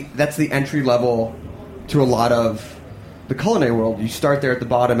 And that's the entry level to a lot of the culinary world. You start there at the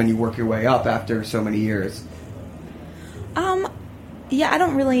bottom and you work your way up after so many years. Yeah, I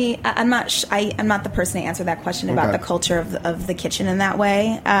don't really. I'm not the person to answer that question about the culture of the kitchen in that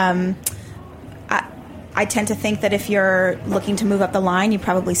way. I I tend to think that if you're looking to move up the line, you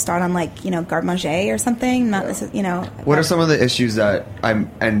probably start on like, garde manger or something. Not necessarily, What are some of the issues that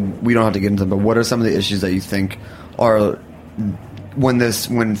and we don't have to get into them, but what are some of the issues that you think are when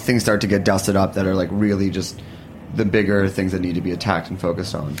things start to get dusted up that are like really just the bigger things that need to be attacked and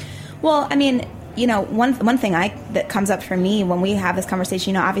focused on? Well, I mean, one thing that comes up for me when we have this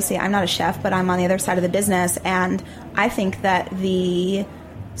conversation, obviously I'm not a chef, but I'm on the other side of the business, and I think that the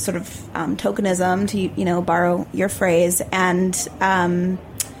sort of tokenism, to borrow your phrase, and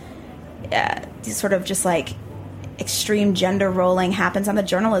sort of just like extreme gender rolling happens on the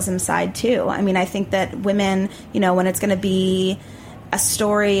journalism side too. I mean, I think that women, when it's going to be a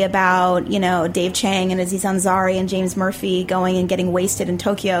story about, Dave Chang and Aziz Ansari and James Murphy going and getting wasted in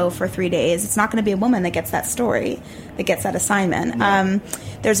Tokyo for 3 days, it's not going to be a woman that gets that story, that gets that assignment. Yeah.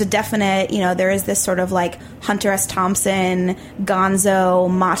 There's a definite, there is this sort of like Hunter S. Thompson, gonzo,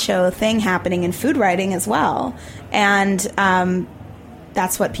 macho thing happening in food writing as well. And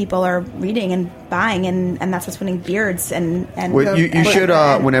that's what people are reading and buying, and that's what's winning beards. And well, you should,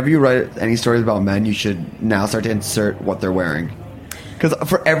 whenever you write any stories about men, you should now start to insert what they're wearing. Because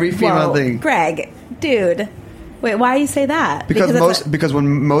for every female thing... Greg, dude. Wait, why do you say that? Because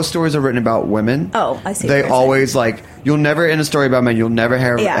when most stories are written about women... Oh, I see. They always, you'll never, in a story about men, you'll never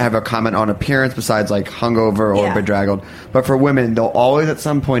have a comment on appearance besides, hungover or bedraggled. But for women, they'll always at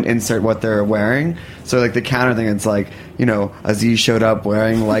some point insert what they're wearing. So, the counter thing, it's Aziz showed up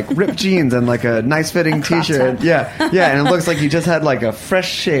wearing, ripped jeans and, a nice-fitting T-shirt. Top. Yeah, and it looks like he just had, a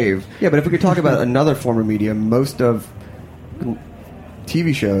fresh shave. Yeah, but if we could talk about another form of media, most of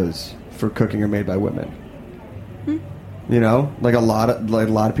TV shows for cooking are made by women. A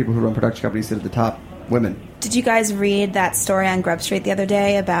lot of people who run production companies sit at the top, women. Did you guys read that story on Grub Street the other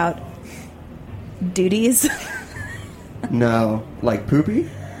day about duties? No. Like poopy?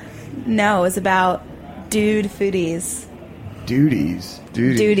 No, it was about dude foodies. Duties,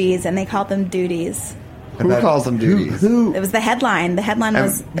 and they called them duties. Who calls them duties? Who? It was the headline. The headline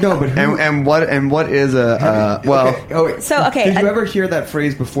was... No, but who? And what is a... well... Okay. Oh, wait. So, okay. Did you ever hear that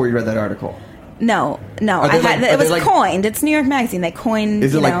phrase before you read that article? No. It was coined. It's New York Magazine. They coined...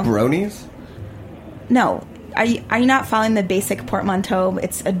 Is it like bronies? No. Are you not following the basic portmanteau?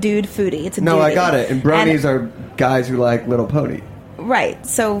 It's a dude foodie. It's a No, dude. I got it. And bronies are guys who like Little Pony. Right.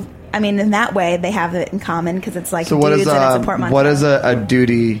 So... I mean, in that way, they have it in common because it's like so dudes and it's a portmanteau. What is a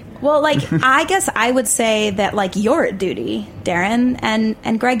duty? Well, I guess I would say that you're a duty, Darren,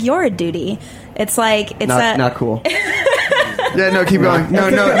 and Greg, you're a duty. It's not cool. Yeah, no, keep going. No,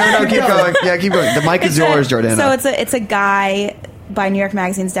 keep going. Yeah, keep going. The mic is yours, Jordana. So it's a guy. By New York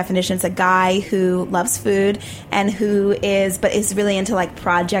Magazine's definition, it's a guy who loves food and who is really into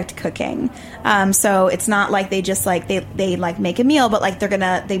project cooking. So it's not like they just they make a meal, but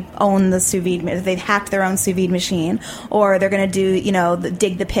they own the sous vide. They've hacked their own sous vide machine, or they're gonna do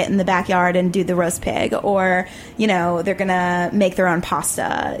dig the pit in the backyard and do the roast pig, or they're gonna make their own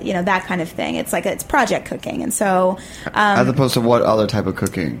pasta. That kind of thing. It's project cooking, and so as opposed to what other type of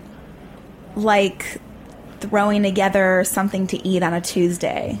cooking? Throwing together something to eat on a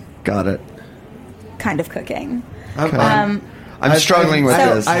Tuesday. Got it. Kind of cooking. Okay. I'm struggling with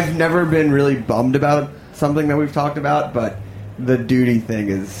this. I've never been really bummed about something that we've talked about, but the duty thing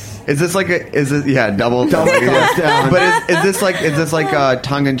is... Is this double down? But is this a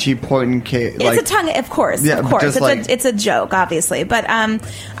tongue-in-cheek point in case? It's a tongue, of course. Yeah, of course. It's a joke, obviously. But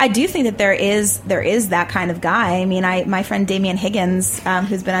I do think that there is that kind of guy. I mean, my friend Damian Higgins,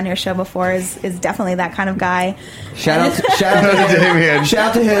 who's been on your show before, is definitely that kind of guy. Shout out to Damian. Shout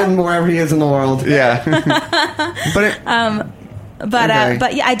out to him wherever he is in the world. Yeah.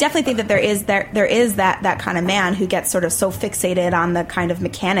 But yeah, I definitely think that there is that kind of man who gets sort of so fixated on the kind of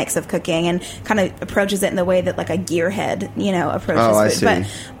mechanics of cooking and kind of approaches it in the way that a gearhead, approaches I food.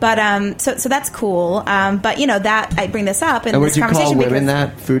 see. But so that's cool. But that I bring this up in and this conversation. Would you call women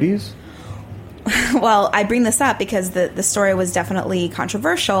that foodies? Well, I bring this up because the story was definitely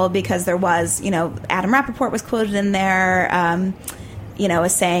controversial because there was, Adam Rappaport was quoted in there.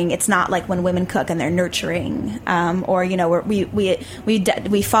 Is saying it's not like when women cook and they're nurturing, or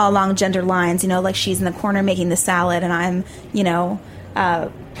we fall along gender lines. Like she's in the corner making the salad and I'm,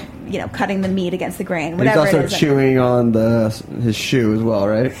 cutting the meat against the grain. Whatever. He's also chewing on his shoe as well,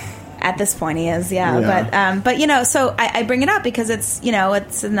 right? At this point, he is, yeah. But so I bring it up because it's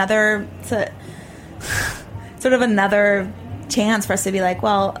it's sort of another chance for us to be like,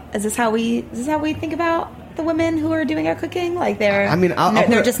 well, is this how we think about the women who are doing our cooking? They're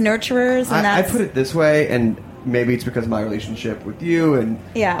just nurturers. And I put it this way, and maybe it's because of my relationship with you and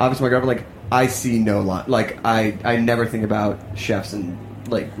obviously my girlfriend. I see no line. I never think about chefs and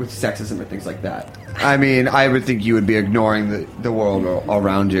like with sexism and things like that. I mean, I would think you would be ignoring the world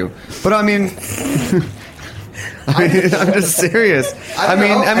around you. But I mean, I'm just serious. I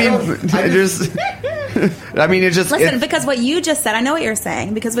mean, it just Listen, because what you just said, I know what you're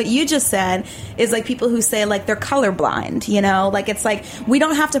saying, because what you just said is like people who say like they're colorblind, you know, like it's like we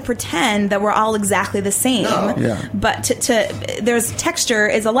don't have to pretend that we're all exactly the same, but there's texture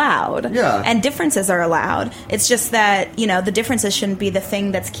is allowed, and differences are allowed. It's just that, you know, the differences shouldn't be the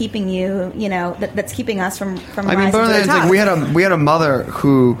thing that's keeping you, you know, that's keeping us from rising to the top. We had a mother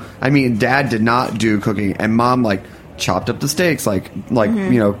who, I mean, dad did not do cooking, and mom like chopped up the steaks, like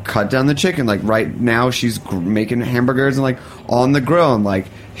you know, cut down the chicken. Like right now, she's making hamburgers and like on the grill, and like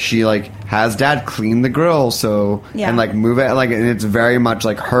she like has dad clean the grill, so and like move it, like, and it's very much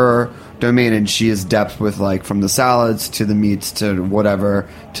like her domain, and she is depth with like from the salads to the meats to whatever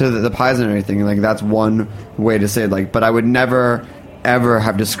to the pies and everything. And like that's one way to say it. Like, but I would never ever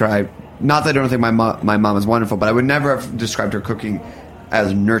have described. Not that I don't think my mom is wonderful, but I would never have described her cooking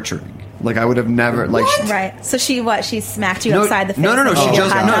as nurturing. Like I would have never like right. So she smacked you upside the face.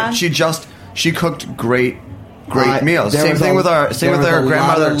 No. She cooked great meals. Same thing with our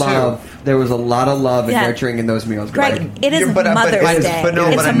grandmother too. There was a lot of love and nurturing in those meals. Greg, it is Mother's Day.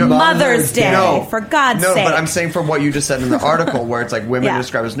 It's Mother's Day. For God's sake. No, but I'm saying from what you just said in the article, where it's like women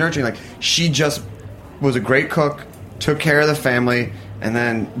described as nurturing, like she just was a great cook, took care of the family, and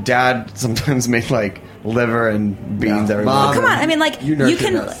then dad sometimes made like liver and beans every morning. Come on, I mean, like you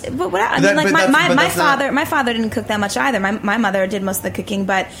can. But what, I mean, like my father didn't cook that much either. My mother did most of the cooking,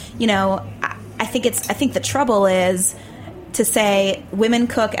 but you know, I think the trouble is to say women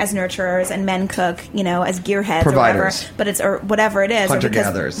cook as nurturers and men cook, you know, as gearheads providers, or whatever it is,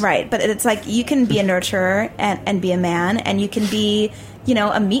 hunter-gatherers, right? But it's like you can be a nurturer and be a man, and you can be, you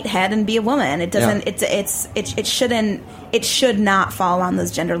know, a meathead and be a woman. It doesn't. It should not fall on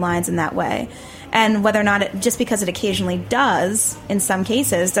those gender lines in that way. And whether or not just because it occasionally does, in some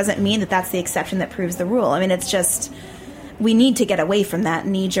cases, doesn't mean that that's the exception that proves the rule. I mean, it's just, we need to get away from that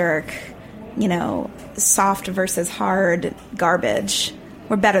knee-jerk, you know, soft versus hard garbage.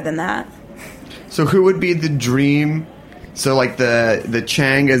 We're better than that. So who would be the dream? So like the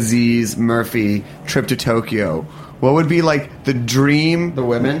Chang, Aziz, Murphy trip to Tokyo. What would be like the dream? The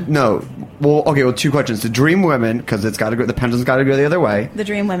women? No. Well, okay. Well, two questions. The dream women, because it's got to go. The pendulum's got to go the other way. The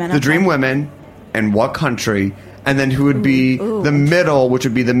dream women. The dream women, and what country? And then who would be the middle, which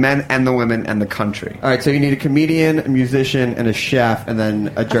would be the men and the women and the country. All right. So you need a comedian, a musician, and a chef, and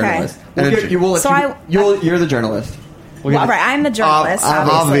then a journalist. Okay. You're the journalist. Right. I'm the journalist.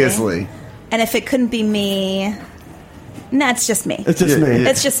 Obviously. And if it couldn't be me. No, it's just me. It's just me.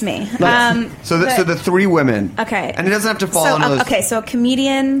 It's just me. So the three women. Okay. And it doesn't have to fall on those. Okay, so a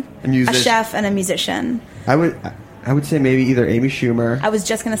comedian, a chef, and a musician. I would say maybe either Amy Schumer. I was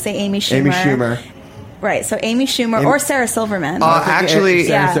just going to say Amy Schumer. Amy Schumer. Right, so Amy Schumer or Sarah Silverman. Actually,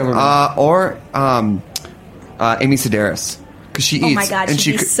 Sarah Silverman. Or Amy Sedaris. Because she eats. Oh my God,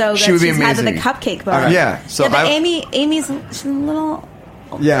 she'd be so good. She would be She's amazing. had the cupcake book. Yeah. So but Amy's she's a little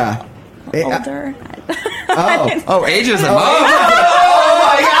older. Ageism. Oh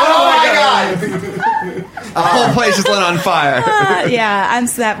my God! The whole place just lit on fire.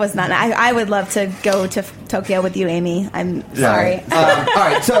 That was not. I would love to go to Tokyo with you, Amy. I'm sorry. All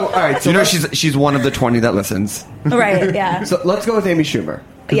right. So you know she's one of the 20 that listens. Right. Yeah. So let's go with Amy Schumer.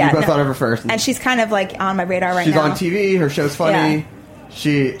 Yeah. We both thought of her first, and she's kind of like on my radar right now. She's on TV. Her show's funny. Yeah.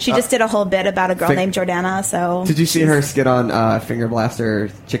 She just did a whole bit about a girl named Jordana. So did you see her skit on Finger Blaster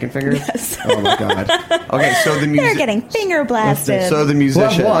Chicken Fingers? Yes. Oh my God. Okay, so they're getting finger blasted. So the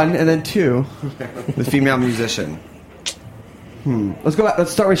musician, one and then two, the female musician. Let's go.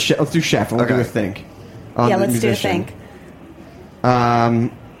 Let's start with chef. Let's do chef. And we'll do a think. Let's do a think.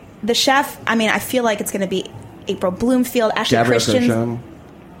 The chef. I mean, I feel like it's going to be April Bloomfield, Ashley Christian.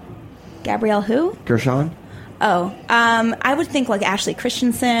 Gabrielle who? Gershon. Oh, I would think like Ashley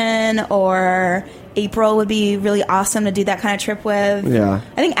Christensen or April would be really awesome to do that kind of trip with. Yeah.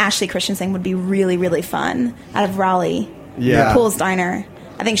 I think Ashley Christensen would be really, really fun out of Raleigh. Yeah. Pool's Diner.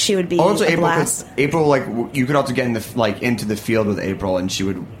 I think she would be also a blast. April, like you could also get into the field with April, and she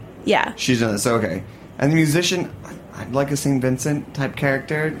would. Yeah. She's done this. So okay, and the musician, I'd like a St. Vincent type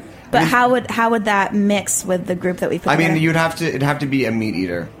character. But how would that mix with the group that we put together? I mean, it'd have to be a meat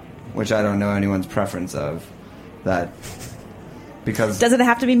eater, which I don't know anyone's preference of. That because does it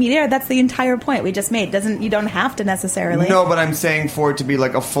have to be meat eater? That's the entire point we just made. You don't have to necessarily. No, but I'm saying for it to be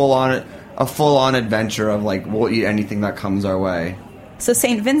like a full on adventure of like we'll eat anything that comes our way. So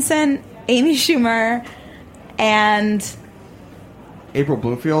St. Vincent, Amy Schumer, and April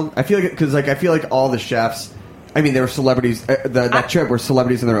Bloomfield. I feel like all the chefs I mean, there were celebrities. That trip were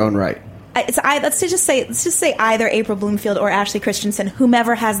celebrities in their own right. Let's just say either April Bloomfield or Ashley Christensen,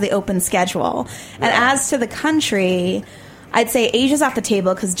 whomever has the open schedule. And as to the country, I'd say Asia's off the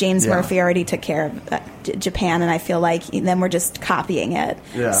table because James Murphy already took care of Japan, and I feel like then we're just copying it.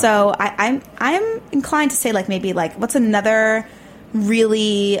 Yeah. So I'm inclined to say maybe what's another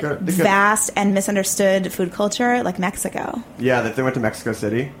really vast and misunderstood food culture, like Mexico. Yeah, that they went to Mexico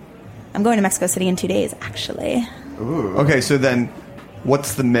City. I'm going to Mexico City in 2 days, actually. Ooh. Okay, so then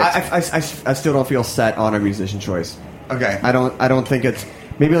what's the mix? I still don't feel set on a musician choice. Okay. I don't think it's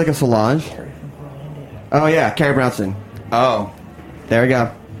maybe like a Solange. Oh yeah, Carrie Brownson. Oh. There we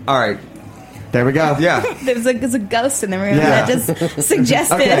go. All right. There we go. Yeah. There's a ghost in the room that just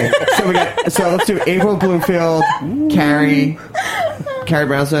suggested. Okay, so let's do April Bloomfield, Carrie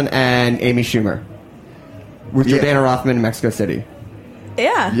Brownson, and Amy Schumer with Jordana Rothman in Mexico City.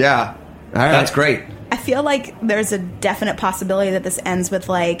 Yeah. Yeah. All right. That's great. I feel like there's a definite possibility that this ends with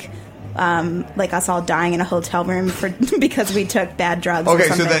us all dying in a hotel room because we took bad drugs. Okay,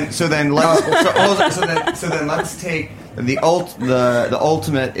 or something. so then let's take the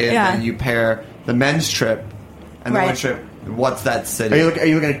ultimate is then you pair the men's trip and the women's trip. What's that city? Are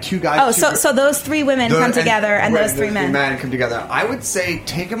you looking at two guys? Oh, so those three women come together and those three men come together. I would say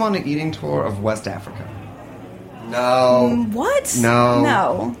take them on an eating tour of West Africa. No. What?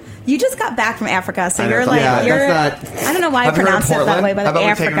 No. You just got back from Africa, so you're that's not. I don't know why I pronounce it that way, but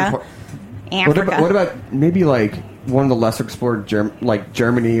Africa. Africa. What about maybe one of the lesser explored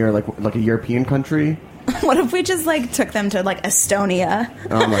Germany or like a European country? What if we just took them to Estonia?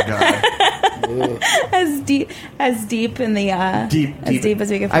 Oh my god! as deep in the deep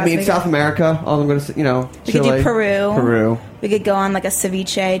as we could. I mean, South America. All I'm going to say, we could do Peru. We could go on a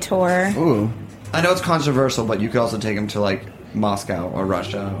ceviche tour. Ooh. I know it's controversial, but you could also take them to Moscow or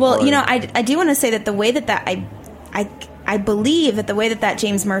Russia. Well, I do want to say that the way that I believe that the way that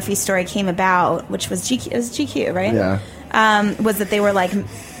James Murphy story came about, which was GQ, right? Yeah. Was that they were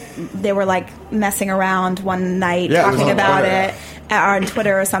messing around one night talking about it on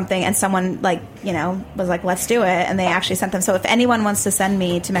Twitter or something, and someone was like, let's do it, and they actually sent them. So if anyone wants to send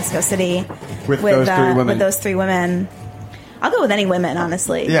me to Mexico City with those three women. I'll go with any women,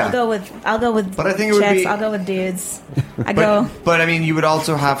 honestly. Yeah. I'll go with but I think chicks. it would be, I'll go with dudes. But I mean, you would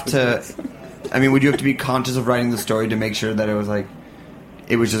also have to. I mean, would you have to be conscious of writing the story to make sure that it was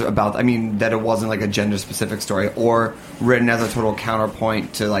it was just about? I mean, that it wasn't a gender specific story, or written as a total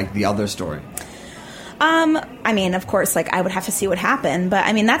counterpoint to the other story. I mean, of course, I would have to see what happened, but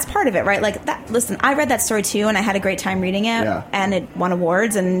I mean, that's part of it, right? Listen, I read that story too, and I had a great time reading it, and it won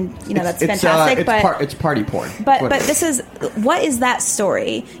awards, and that's fantastic. It's party porn. But this is what is that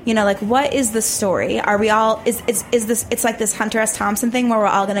story? What is the story? Are we all is this? It's like this Hunter S. Thompson thing where we're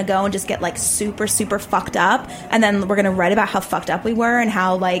all going to go and just get super super fucked up, and then we're going to write about how fucked up we were and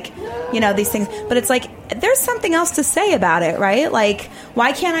how these things. But it's there's something else to say about it, right?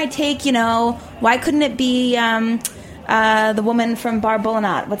 Why can't I take why couldn't it be the woman from Bar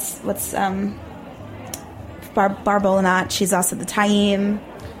Bolanat? What's Bar Bolanat? She's also the Taim.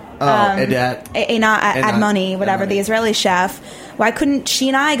 Einat Admoni, whatever, the Israeli chef. Why couldn't she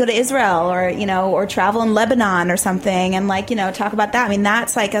and I go to Israel or travel in Lebanon or something and talk about that? I mean,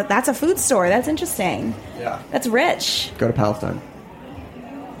 that's that's a food story. That's interesting. Yeah, that's rich. Go to Palestine.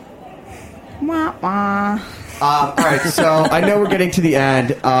 Wah, wah. All right, so I know we're getting to the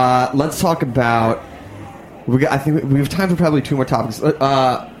end. Let's talk about. I think we have time for probably two more topics.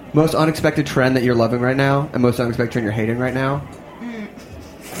 Most unexpected trend that you're loving right now, and most unexpected trend you're hating right now.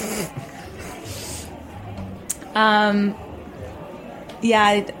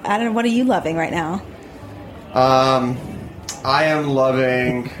 Yeah, I don't know. What are you loving right now? I am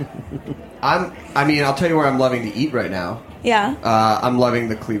loving. I'll tell you where I'm loving to eat right now. Yeah. I'm loving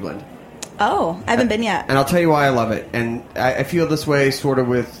the Cleveland. Oh, I haven't been yet. And I'll tell you why I love it. And I feel this way sort of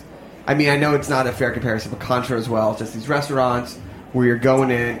with... I mean, I know it's not a fair comparison, but Contra as well. It's just these restaurants where you're going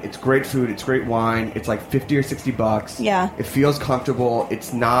in, it's great food, it's great wine, it's $50 or $60. Yeah. It feels comfortable.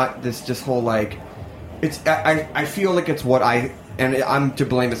 It's not this just whole It's... I feel like it's what I... And I'm to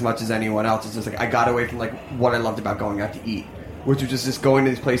blame as much as anyone else. It's just I got away from what I loved about going out to eat. Which was just going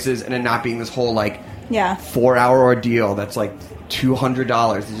to these places and it not being this whole 4-hour ordeal that's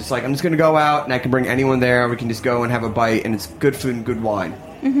 $200. It's just I'm just going to go out and I can bring anyone there. We can just go and have a bite and it's good food and good wine.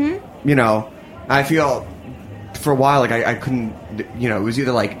 Mm-hmm. I feel for a while I couldn't. It was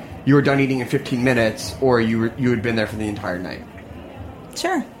either you were done eating in 15 minutes or you had been there for the entire night.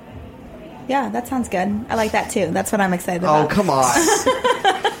 Sure. Yeah, that sounds good. I like that too. That's what I'm excited about. Oh, come on.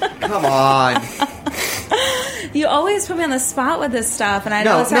 Come on. You always put me on the spot with this stuff, and I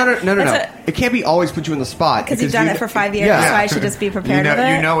know No. It can't be always put you on the spot because you've done it for 5 years. Yeah. So I should just be prepared.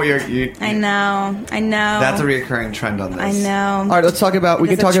 You know what you're. I know. That's a recurring trend on this. I know. All right, let's talk about. We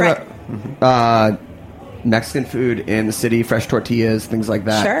can It's a talk about Mexican food in the city, fresh tortillas, things like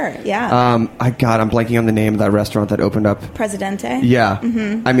that. Sure. Yeah. I'm blanking on the name of that restaurant that opened up. Presidente. Yeah.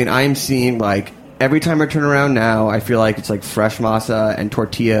 I mean, I'm seeing like every time I turn around now, I feel like it's like fresh masa and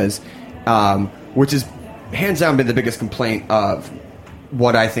tortillas, which is hands down been the biggest complaint of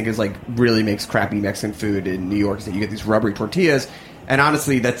what I think is like really makes crappy Mexican food in New York is that you get these rubbery tortillas, and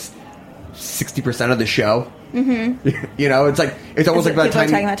honestly, that's 60% of the show. You know, it's like it's almost like by the people time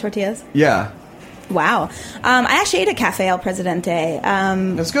talking about tortillas. Yeah. Wow. I actually ate at Cafe El Presidente.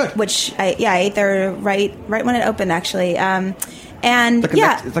 That's good. Which I ate there right when it opened, actually. And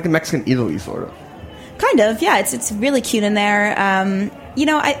it's like a Mexican Italy sort of. Kind of, yeah. It's really cute in there.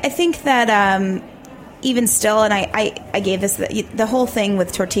 I think that even still, and I gave this, the whole thing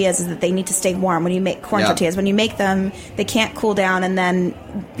with tortillas is that they need to stay warm. When you make corn tortillas, when you make them, they can't cool down and then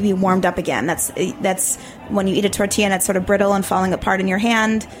be warmed up again. That's when you eat a tortilla and it's sort of brittle and falling apart in your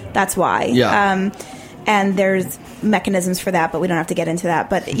hand. That's why. Yeah. And there's mechanisms for that, but we don't have to get into that.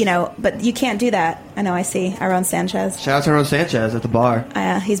 But you can't do that. I know. I see Aaron Sanchez. Shout out to Aaron Sanchez at the bar.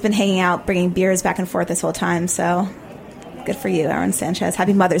 He's been hanging out, bringing beers back and forth this whole time. So good for you, Aaron Sanchez.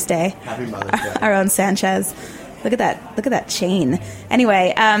 Happy Mother's Day. Happy Mother's Day. Aaron Sanchez. Look at that chain.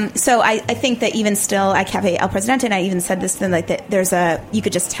 Anyway, so I think that even still at Cafe El Presidente, and I even said this thing, like that you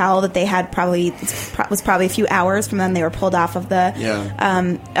could just tell that they had was probably a few hours from when they were pulled off of the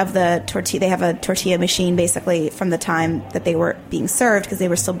tortilla. They have a tortilla machine basically from the time that they were being served because they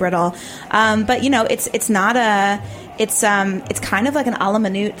were still brittle. But it's not it's kind of like an a la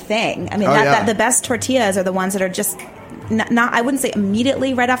minute thing. I mean, the best tortillas are the ones that are just not I wouldn't say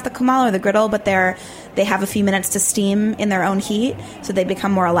immediately right off the comal or the griddle, but they have a few minutes to steam in their own heat, so they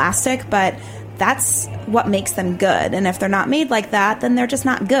become more elastic. But that's what makes them good. And if they're not made like that, then they're just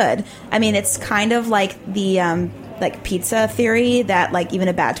not good. I mean, it's kind of like the like pizza theory that like even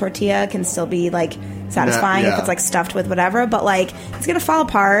a bad tortilla can still be like satisfying if it's like stuffed with whatever. But like it's gonna fall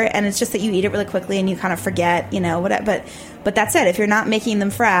apart, and it's just that you eat it really quickly and you kind of forget, whatever. But that's it. If you're not making them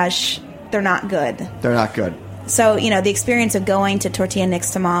fresh, they're not good. They're not good. So, the experience of going to Tortilla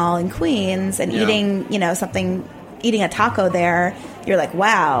Nixtamal in Queens and eating, eating a taco there, you're like,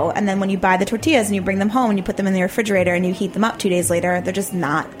 wow. And then when you buy the tortillas and you bring them home and you put them in the refrigerator and you heat them up 2 days later, they're just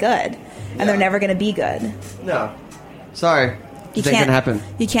not good. And they're never going to be good. No. Sorry. It ain't gonna happen.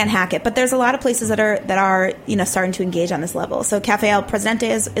 You can't hack it. But there's a lot of places that are starting to engage on this level. So Cafe El Presidente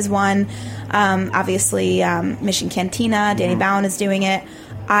is one. Obviously, Mission Cantina, Danny Bowen is doing it.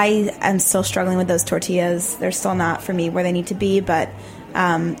 I am still struggling with those tortillas. They're still not for me where they need to be, but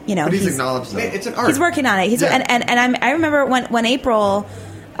But he's acknowledged that. It's an art. He's working on it. I remember when April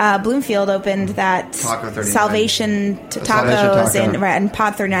Bloomfield opened that Salvation Tacos in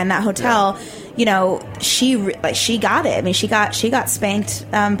Pod 39, that hotel. She got it. I mean, she got spanked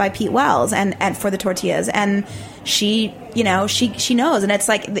by Pete Wells and for the tortillas, and she knows, and it's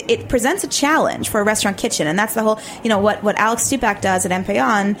like it presents a challenge for a restaurant kitchen, and that's the whole what Alex Stupak does at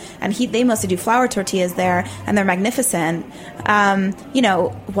Empeon, and they mostly do flour tortillas there, and they're magnificent. One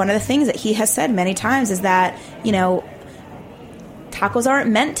of the things that he has said many times is that tacos aren't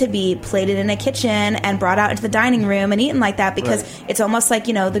meant to be plated in a kitchen and brought out into the dining room and eaten like that, because it's almost like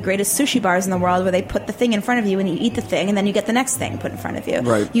the greatest sushi bars in the world, where they put the thing in front of you and you eat the thing and then you get the next thing put in front of you.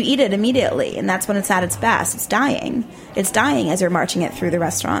 Right. You eat it immediately, and that's when it's at its best. It's dying as you're marching it through the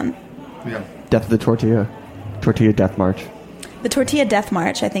restaurant. Death of the tortilla death march. The tortilla death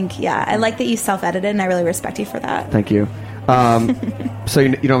march, I think. I like that you self-edited, and I really respect you for that. Thank you. So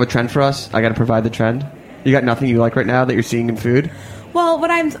you don't have a trend for us? I got to provide the trend. You got nothing you like right now that you're seeing in food? Well,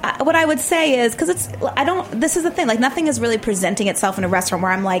 what I would say is, because this is the thing, like nothing is really presenting itself in a restaurant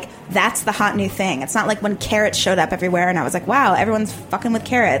where I'm like, that's the hot new thing. It's not like when carrots showed up everywhere and I was like, wow, everyone's fucking with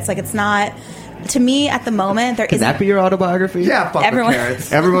carrots. Like, it's not, to me at the moment, there isn't. Can that be your autobiography? Yeah, fuck with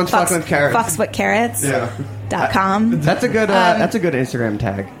carrots. Everyone's fucking with carrots. Fucks with carrots. Yeah. .com. That's a good Instagram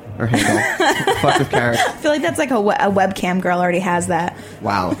tag or handle. Fuck with carrots. I feel like that's like a webcam girl already has that.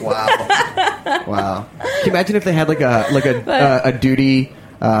 Wow. Wow. Can you imagine if they had like a duty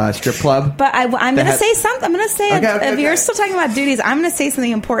strip club? But I'm going to say something. I'm going to say, if you're still talking about duties, I'm going to say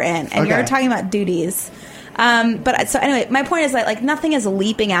something important, and you're talking about duties. But so anyway, my point is like nothing is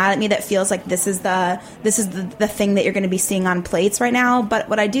leaping out at me that feels like this is the thing that you're going to be seeing on plates right now. But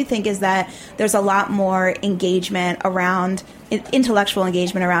what I do think is that there's a lot more engagement around intellectual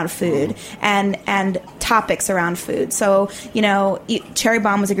engagement around food and topics around food. So Cherry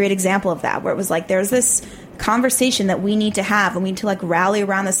Bomb was a great example of that, where it was like there's this conversation that we need to have, and we need to like rally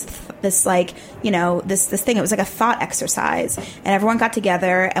around this like, you know, this thing. It was like a thought exercise, and everyone got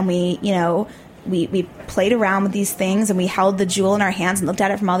together, and we, you know, we played around with these things, and we held the jewel in our hands and looked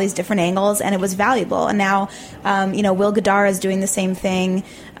at it from all these different angles, and it was valuable. And now, you know, Will Gadara is doing the same thing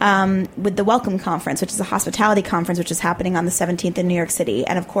with the Welcome Conference, which is a hospitality conference, which is happening on the 17th in New York City.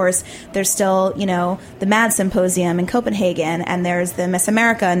 And of course, there's still, you know, the MAD Symposium in Copenhagen, and there's the Miss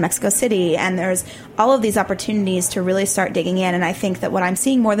America in Mexico City, and there's all of these opportunities to really start digging in. And I think that what I'm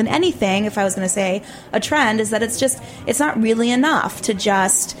seeing more than anything, if I was going to say a trend, is that it's not really enough to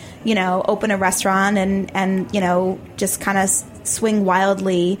just, you know, open a restaurant and you know, just kind of swing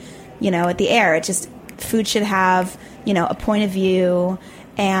wildly, you know, at the air. It just, food should have, you know, a point of view,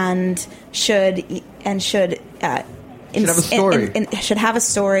 and should have a story. Should have a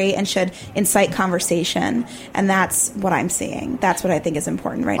story, and should incite conversation. And that's what I'm seeing. That's what I think is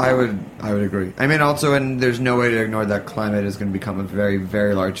important right now. I would agree. I mean, also, and there's no way to ignore that climate is going to become a very,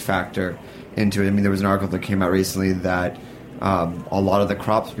 very large factor into it. I mean, there was an article that came out recently that a lot of the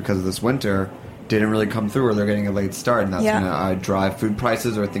crops, because of this winter, didn't really come through, or they're getting a late start, and that's going to drive food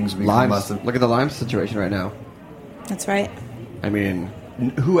prices, or things become less. Look at the lime situation right now. That's right. I mean,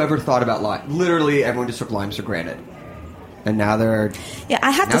 whoever thought about lime? Literally, everyone just took limes for granted. And now they're... Yeah, I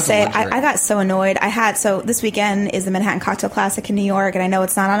have to say, I got so annoyed. So this weekend is the Manhattan Cocktail Classic in New York, and I know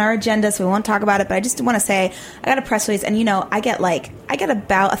it's not on our agenda, so we won't talk about it, but I just want to say, I got a press release, and, you know, I get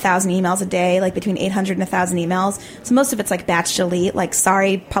about 1,000 emails a day, like between 800 and 1,000 emails. So most of it's, like, batch delete, like,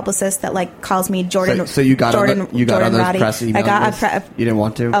 sorry, publicist that, like, calls me Jordan. So you got on those Roddy. press emails? You didn't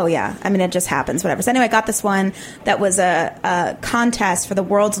want to? Oh, yeah. I mean, it just happens, whatever. So anyway, I got this one that was a contest for the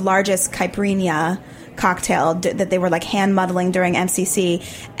world's largest caipirinha cocktail that they were like hand muddling during MCC.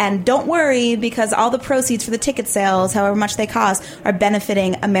 And don't worry, because all the proceeds for the ticket sales, however much they cost, are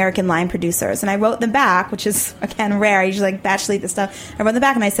benefiting American lime producers. And I wrote them back, which is, again, rare. I usually like batch delete this stuff. I wrote them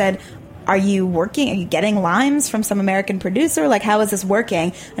back and I said, are you getting limes from some American producer? Like, how is this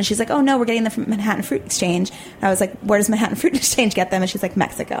working? And she's like, oh, no, we're getting them from Manhattan Fruit Exchange. And I was like, where does Manhattan Fruit Exchange get them? And she's like,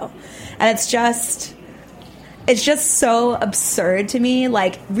 Mexico. And it's just so absurd to me.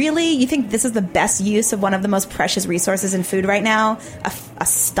 Like, really? You think this is the best use of one of the most precious resources in food right now? A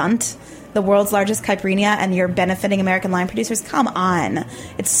stunt? The world's largest caipirinha, and you're benefiting American lime producers? Come on.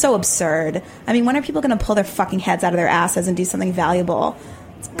 It's so absurd. I mean, when are people going to pull their fucking heads out of their asses and do something valuable?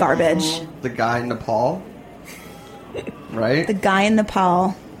 It's garbage. The guy in Nepal? Right? The guy in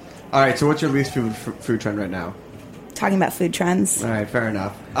Nepal. All right, so what's your least food trend right now? Talking about food trends. All right, fair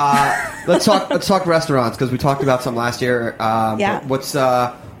enough. Let's talk restaurants, because we talked about some last year. Yeah. What's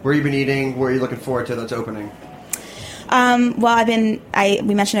where you been eating? Where are you looking forward to that's opening? Well,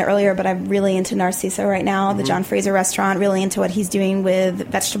 we mentioned it earlier, but I'm really into Narciso right now, the John Fraser restaurant. Really into what he's doing with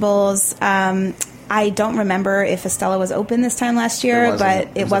vegetables. I don't remember if Estella was open this time last year, but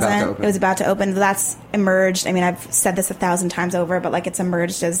it wasn't. It was about to open. That's emerged. I mean, I've said this 1,000 times over, but like, it's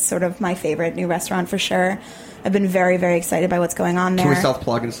emerged as sort of my favorite new restaurant for sure. I've been very, very excited by what's going on there. Can we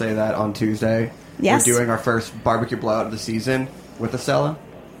self-plug and say that on Tuesday? Yes. We're doing our first barbecue blowout of the season with Estella.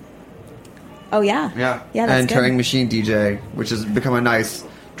 Oh, yeah. Yeah. Yeah, that's and good. Turing Machine DJ, which has become a nice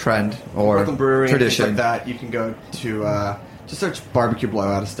trend or Brooklyn Brewery tradition. And things like that. You can go to just search barbecue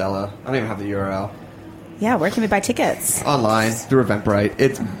blowout Estella. I don't even have the URL. Yeah, where can we buy tickets? Online through Eventbrite.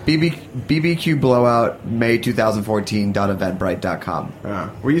 It's BBQ Blowout May 2014.eventbrite.com. Yeah.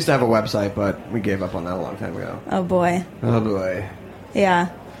 We used to have a website, but we gave up on that a long time ago. Oh, boy. Oh, boy. Yeah.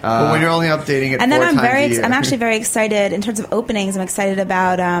 But when you're only updating it and then 4 I'm times very a year. I'm actually very excited in terms of openings. I'm excited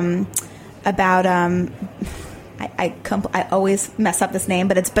about I always mess up this name,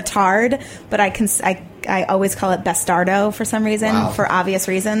 but it's Batard, but I always call it Bastardo for some reason, for obvious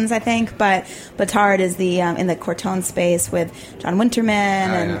reasons, I think. But Batard is the in the Cortone space with John Winterman,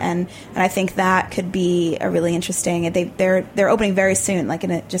 and I think that could be a really interesting. They're opening very soon, like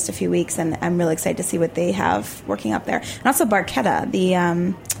in just a few weeks, and I'm really excited to see what they have working up there. And also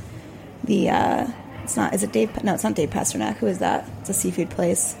Barchetta, it's not Dave? No, it's not Dave Pasternak. Who is that? It's a seafood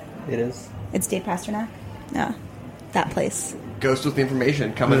place. It is. It's Dave Pasternak. No, that place. Ghost with the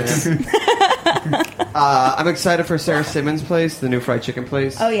information coming in. I'm excited for Sarah Simmons' place, the new fried chicken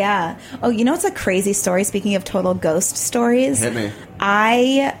place. Oh, yeah. Oh, you know what's a crazy story? Speaking of total ghost stories. Hit me.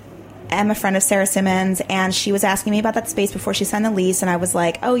 I am a friend of Sarah Simmons, and she was asking me about that space before she signed the lease, and I was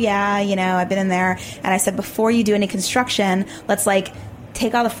like, oh, yeah, I've been in there. And I said, before you do any construction, let's,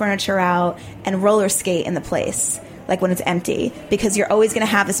 take all the furniture out and roller skate in the place. like when it's empty, because you're always going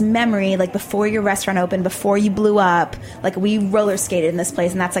to have this memory, like before your restaurant opened, before you blew up, like we roller skated in this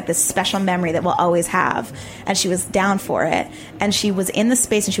place, and that's like this special memory that we'll always have. And she was down for it, and she was in the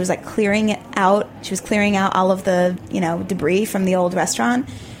space, and she was like clearing it out. She was clearing out all of the, debris from the old restaurant,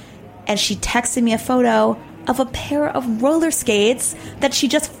 and she texted me a photo of a pair of roller skates that she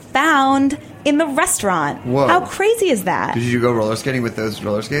just found in the restaurant. Whoa. How crazy is that? Did you go roller skating with those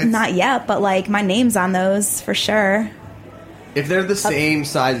roller skates? Not yet, but like my name's on those for sure. If they're the same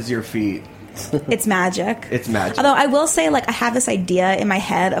size as your feet, It's magic. It's magic. Although I will say, like, I have this idea in my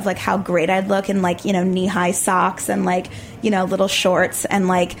head of like how great I'd look in like, knee-high socks and like, little shorts and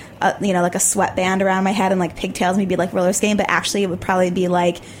like, like a sweatband around my head and like pigtails, maybe like roller skating. But actually, it would probably be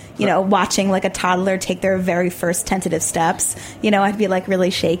like, watching like a toddler take their very first tentative steps. I'd be like really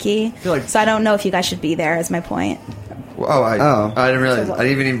shaky. So I don't know if you guys should be there. Is my point. I didn't realize. I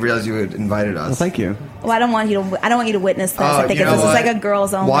didn't even realize you had invited us. Well, thank you. Well, I don't want you to witness this. I think this is like a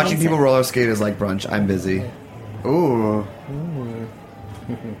girls only. Watching people roller skate is like brunch. I'm busy. Ooh.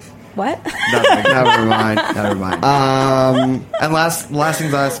 What? Never mind. And last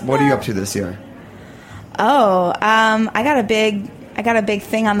things last. What are you up to this year? I got a big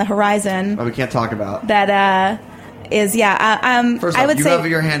thing on the horizon. Oh, we can't talk about that. First off, I would you say have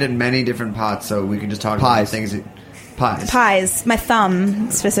your hand in many different pots, so we can just talk about things. Pies. My thumb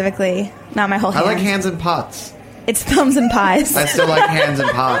specifically, not my whole hand. I like hands and pots. It's thumbs and pies. I still like hands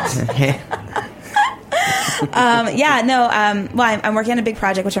and pots. I'm working on a big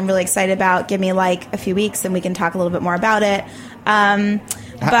project, which I'm really excited about. Give me like a few weeks and we can talk a little bit more about it. How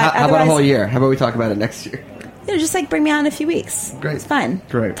about a whole year? How about we talk about it next year? Just like bring me on in a few weeks. Great. It's fun.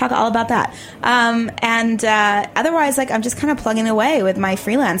 Great. Talk all about that. Otherwise, like, I'm just kind of plugging away with my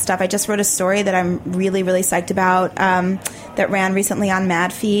freelance stuff. I just wrote a story that I'm really, really psyched about that ran recently on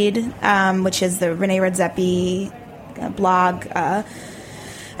Mad Feed, which is the Renee Redzepi blog,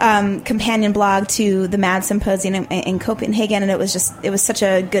 companion blog to the Mad Symposium in Copenhagen, and it was such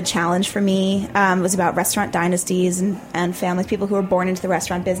a good challenge for me. It was about restaurant dynasties and families, people who were born into the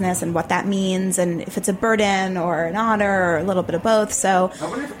restaurant business, and what that means, and if it's a burden or an honor or a little bit of both. So, I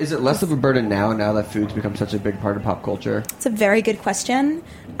wonder is it less of a burden now that food's become such a big part of pop culture? It's a very good question.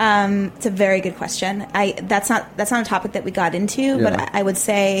 That's not a topic that we got into, but I would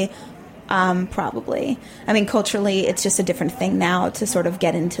say. Probably. I mean, culturally, it's just a different thing now to sort of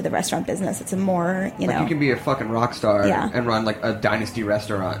get into the restaurant business. It's a more, you can be a fucking rock star and run like a dynasty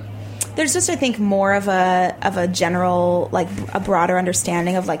restaurant. There's just, I think, more of a general, like a broader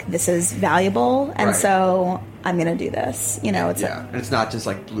understanding of like this is valuable, and so I'm gonna do this. It's and it's not just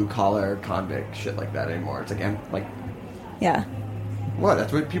like blue collar convict shit like that anymore. It's like What?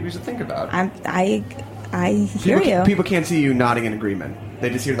 That's what people used to think about. I hear you. People can't see you nodding in agreement. They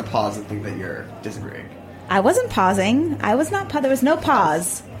just hear the pause and think that you're disagreeing. I wasn't pausing. I was not. There was no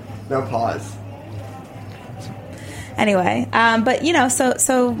pause. No pause. Anyway, but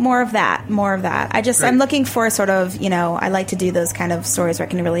so more of that. I'm looking for sort of, I like to do those kind of stories where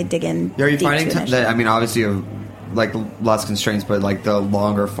I can really dig in. Are you finding that? I mean, obviously, you have like lots of constraints, but like the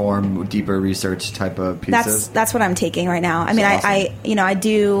longer form, deeper research type of pieces. That's what I'm taking right now. I mean, awesome. I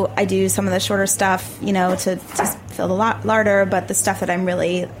do some of the shorter stuff, to fill the larder, but the stuff that I'm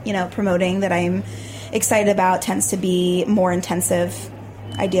really, promoting that I'm excited about tends to be more intensive,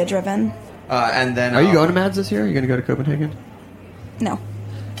 idea driven. And then, are you going to Mads this year? Are you going to go to Copenhagen? No.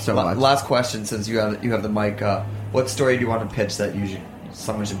 So last question, since you have the mic, what story do you want to pitch that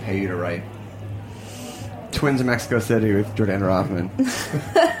someone should pay you to write? Twins in Mexico City with Jordana Rothman.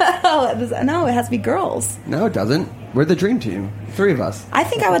 No, it has to be girls. No, it doesn't. We're the dream team. 3 of us. I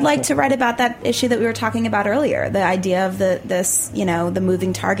think I would like to write about that issue that we were talking about earlier. The idea of the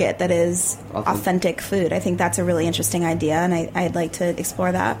moving target that is authentic food. I think that's a really interesting idea, and I'd like to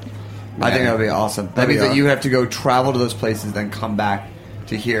explore that. I think that would be awesome. That means that you have to go travel to those places, then come back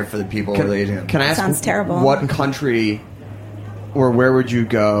to here for the people relating them. Can I ask? Sounds terrible. What country or where would you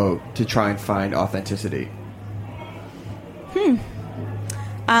go to try and find authenticity?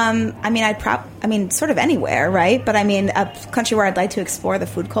 Sort of anywhere, right? But I mean, a country where I'd like to explore the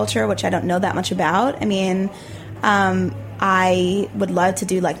food culture, which I don't know that much about. I mean, I would love to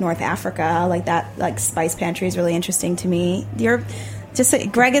do like North Africa, like that, like Spice Pantry is really interesting to me.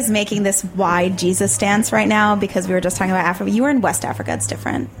 Greg is making this wide Jesus stance right now because we were just talking about Africa. You were in West Africa; it's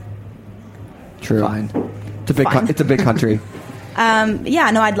different. True. Fine. It's a big country.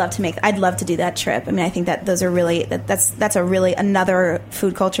 I'd love to do that trip. I mean, I think that those are really, that's a really another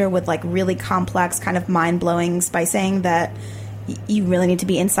food culture with like really complex kind of mind-blowing spicing that you really need to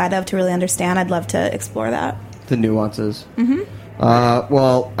be inside of to really understand. I'd love to explore that. The nuances. Mm-hmm.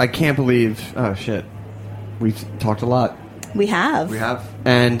 Well, I can't believe, oh shit. We've talked a lot. We have. We have.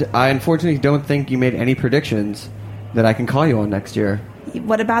 And I unfortunately don't think you made any predictions that I can call you on next year.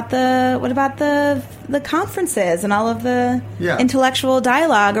 What about the conferences and all of the intellectual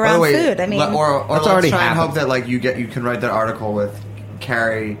dialogue around food? I mean, or that's let's already try and happened. hope that like you can write that article with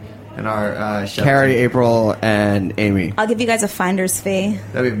Carrie and our chef. Carrie, April, and Amy. I'll give you guys a finder's fee.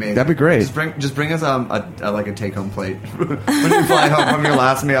 That'd be amazing. That'd be great. Just bring us a take home plate when you fly home from your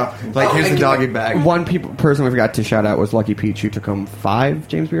last meal. Like here's the doggy bag. One person we forgot to shout out was Lucky Peach, who took home 5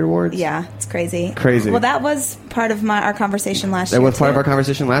 James Beard Awards. Yeah, it's crazy. Crazy. Well, that was part of our conversation last year. That was part too. of our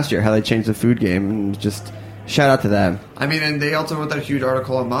conversation last year, how they changed the food game, and just shout out to them. I mean, and they also wrote that huge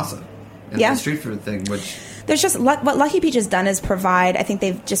article on masa and the street food thing, which. There's just what Lucky Peach has done is provide. I think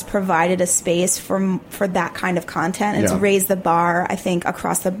they've just provided a space for that kind of content, and it's raised the bar. I think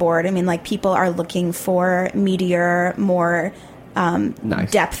across the board. I mean, like people are looking for meatier, more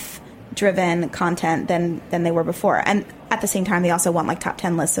depth-driven content than they were before, and at the same time, they also want like top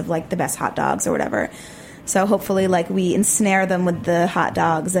 10 lists of like the best hot dogs or whatever. So hopefully, like we ensnare them with the hot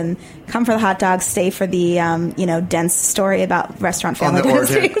dogs and come for the hot dogs, stay for the dense story about restaurant family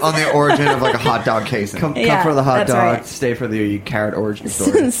dynasties. On the origin of like a hot dog casing. Come for the hot dog, right. Stay for the carrot origin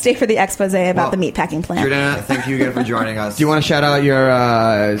story. Stay for the expose about the meatpacking plant. Jordana, thank you again for joining us. Do you want to shout out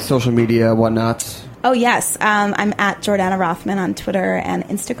your social media whatnots? Oh yes, I'm at Jordana Rothman on Twitter and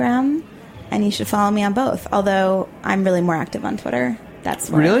Instagram, and you should follow me on both. Although I'm really more active on Twitter. That's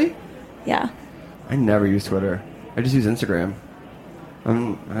where really. Yeah. I never use Twitter. I just use Instagram. I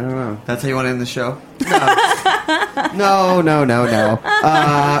don't know. That's how you want to end the show? No. Well,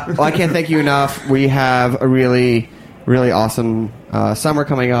 I can't thank you enough. We have a really, really awesome summer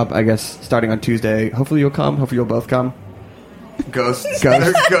coming up, I guess, starting on Tuesday. Hopefully you'll come. Hopefully you'll both come. Ghosts.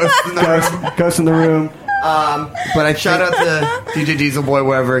 Ghosts. Ghosts in the room. But I shout out to DJ Diesel Boy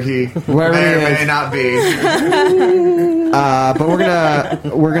wherever he may or may not be. But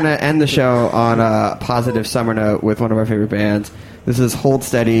we're gonna end the show on a positive summer note with one of our favorite bands. This is Hold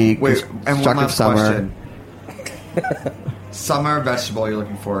Steady. Wait, and one Constructive last Summer. question. Summer vegetable you're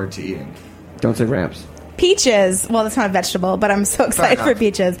looking forward to eating? Don't say ramps. Peaches. Well, that's not a vegetable, but I'm so excited for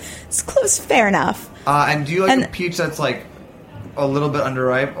peaches. It's close. Fair enough. And do you like a peach that's like a little bit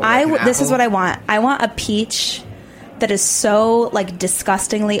underripe? Or This is what I want. I want a peach that is so like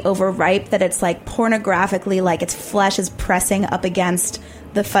disgustingly overripe that it's like pornographically, like its flesh is pressing up against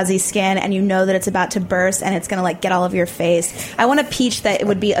the fuzzy skin, and you know that it's about to burst and it's gonna like get all over your face. I want a peach that it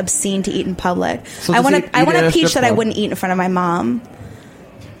would be obscene to eat in public. So I want a a peach that I club. wouldn't eat in front of my mom.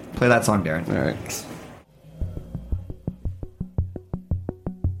 Play that song, Darren. All right.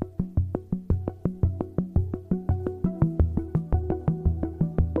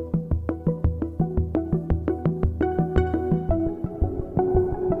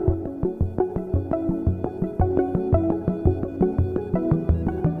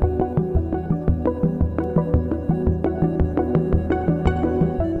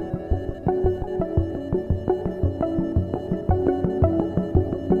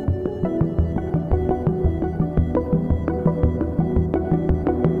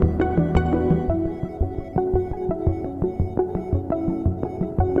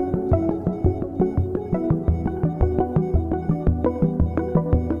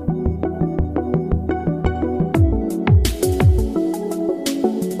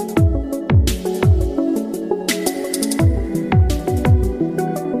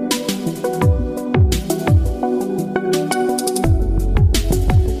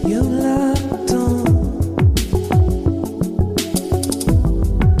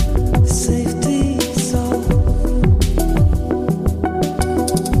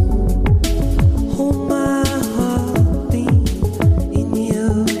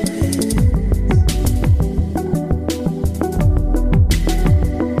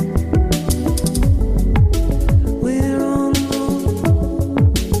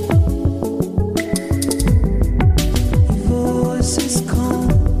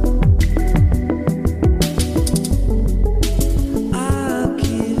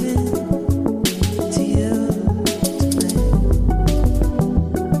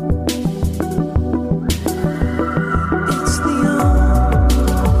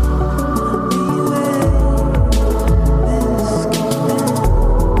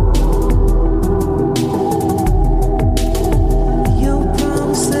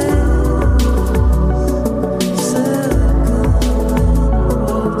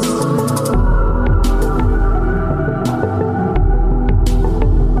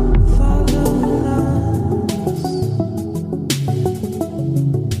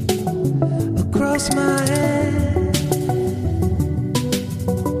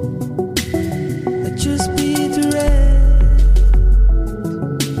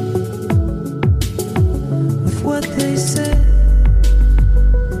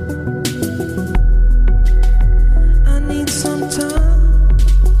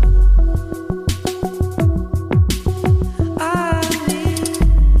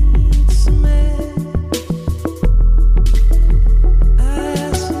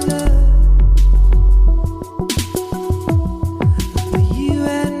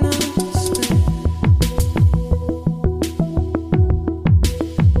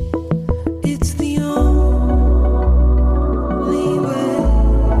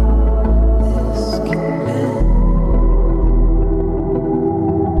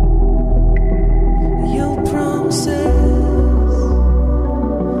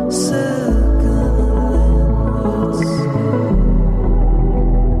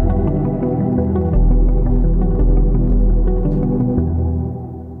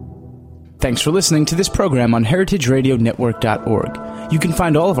 Thanks for listening to this program on heritageradionetwork.org. You can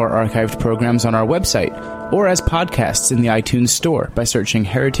find all of our archived programs on our website or as podcasts in the iTunes Store by searching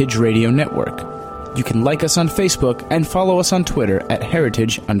Heritage Radio Network. You can like us on Facebook and follow us on Twitter at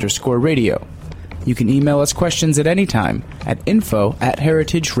heritage_radio. You can email us questions at any time at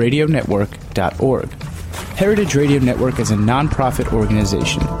info@heritageradionetwork.org. Heritage Radio Network is a non-profit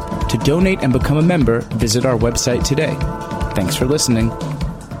organization. To donate and become a member, visit our website today. Thanks for listening.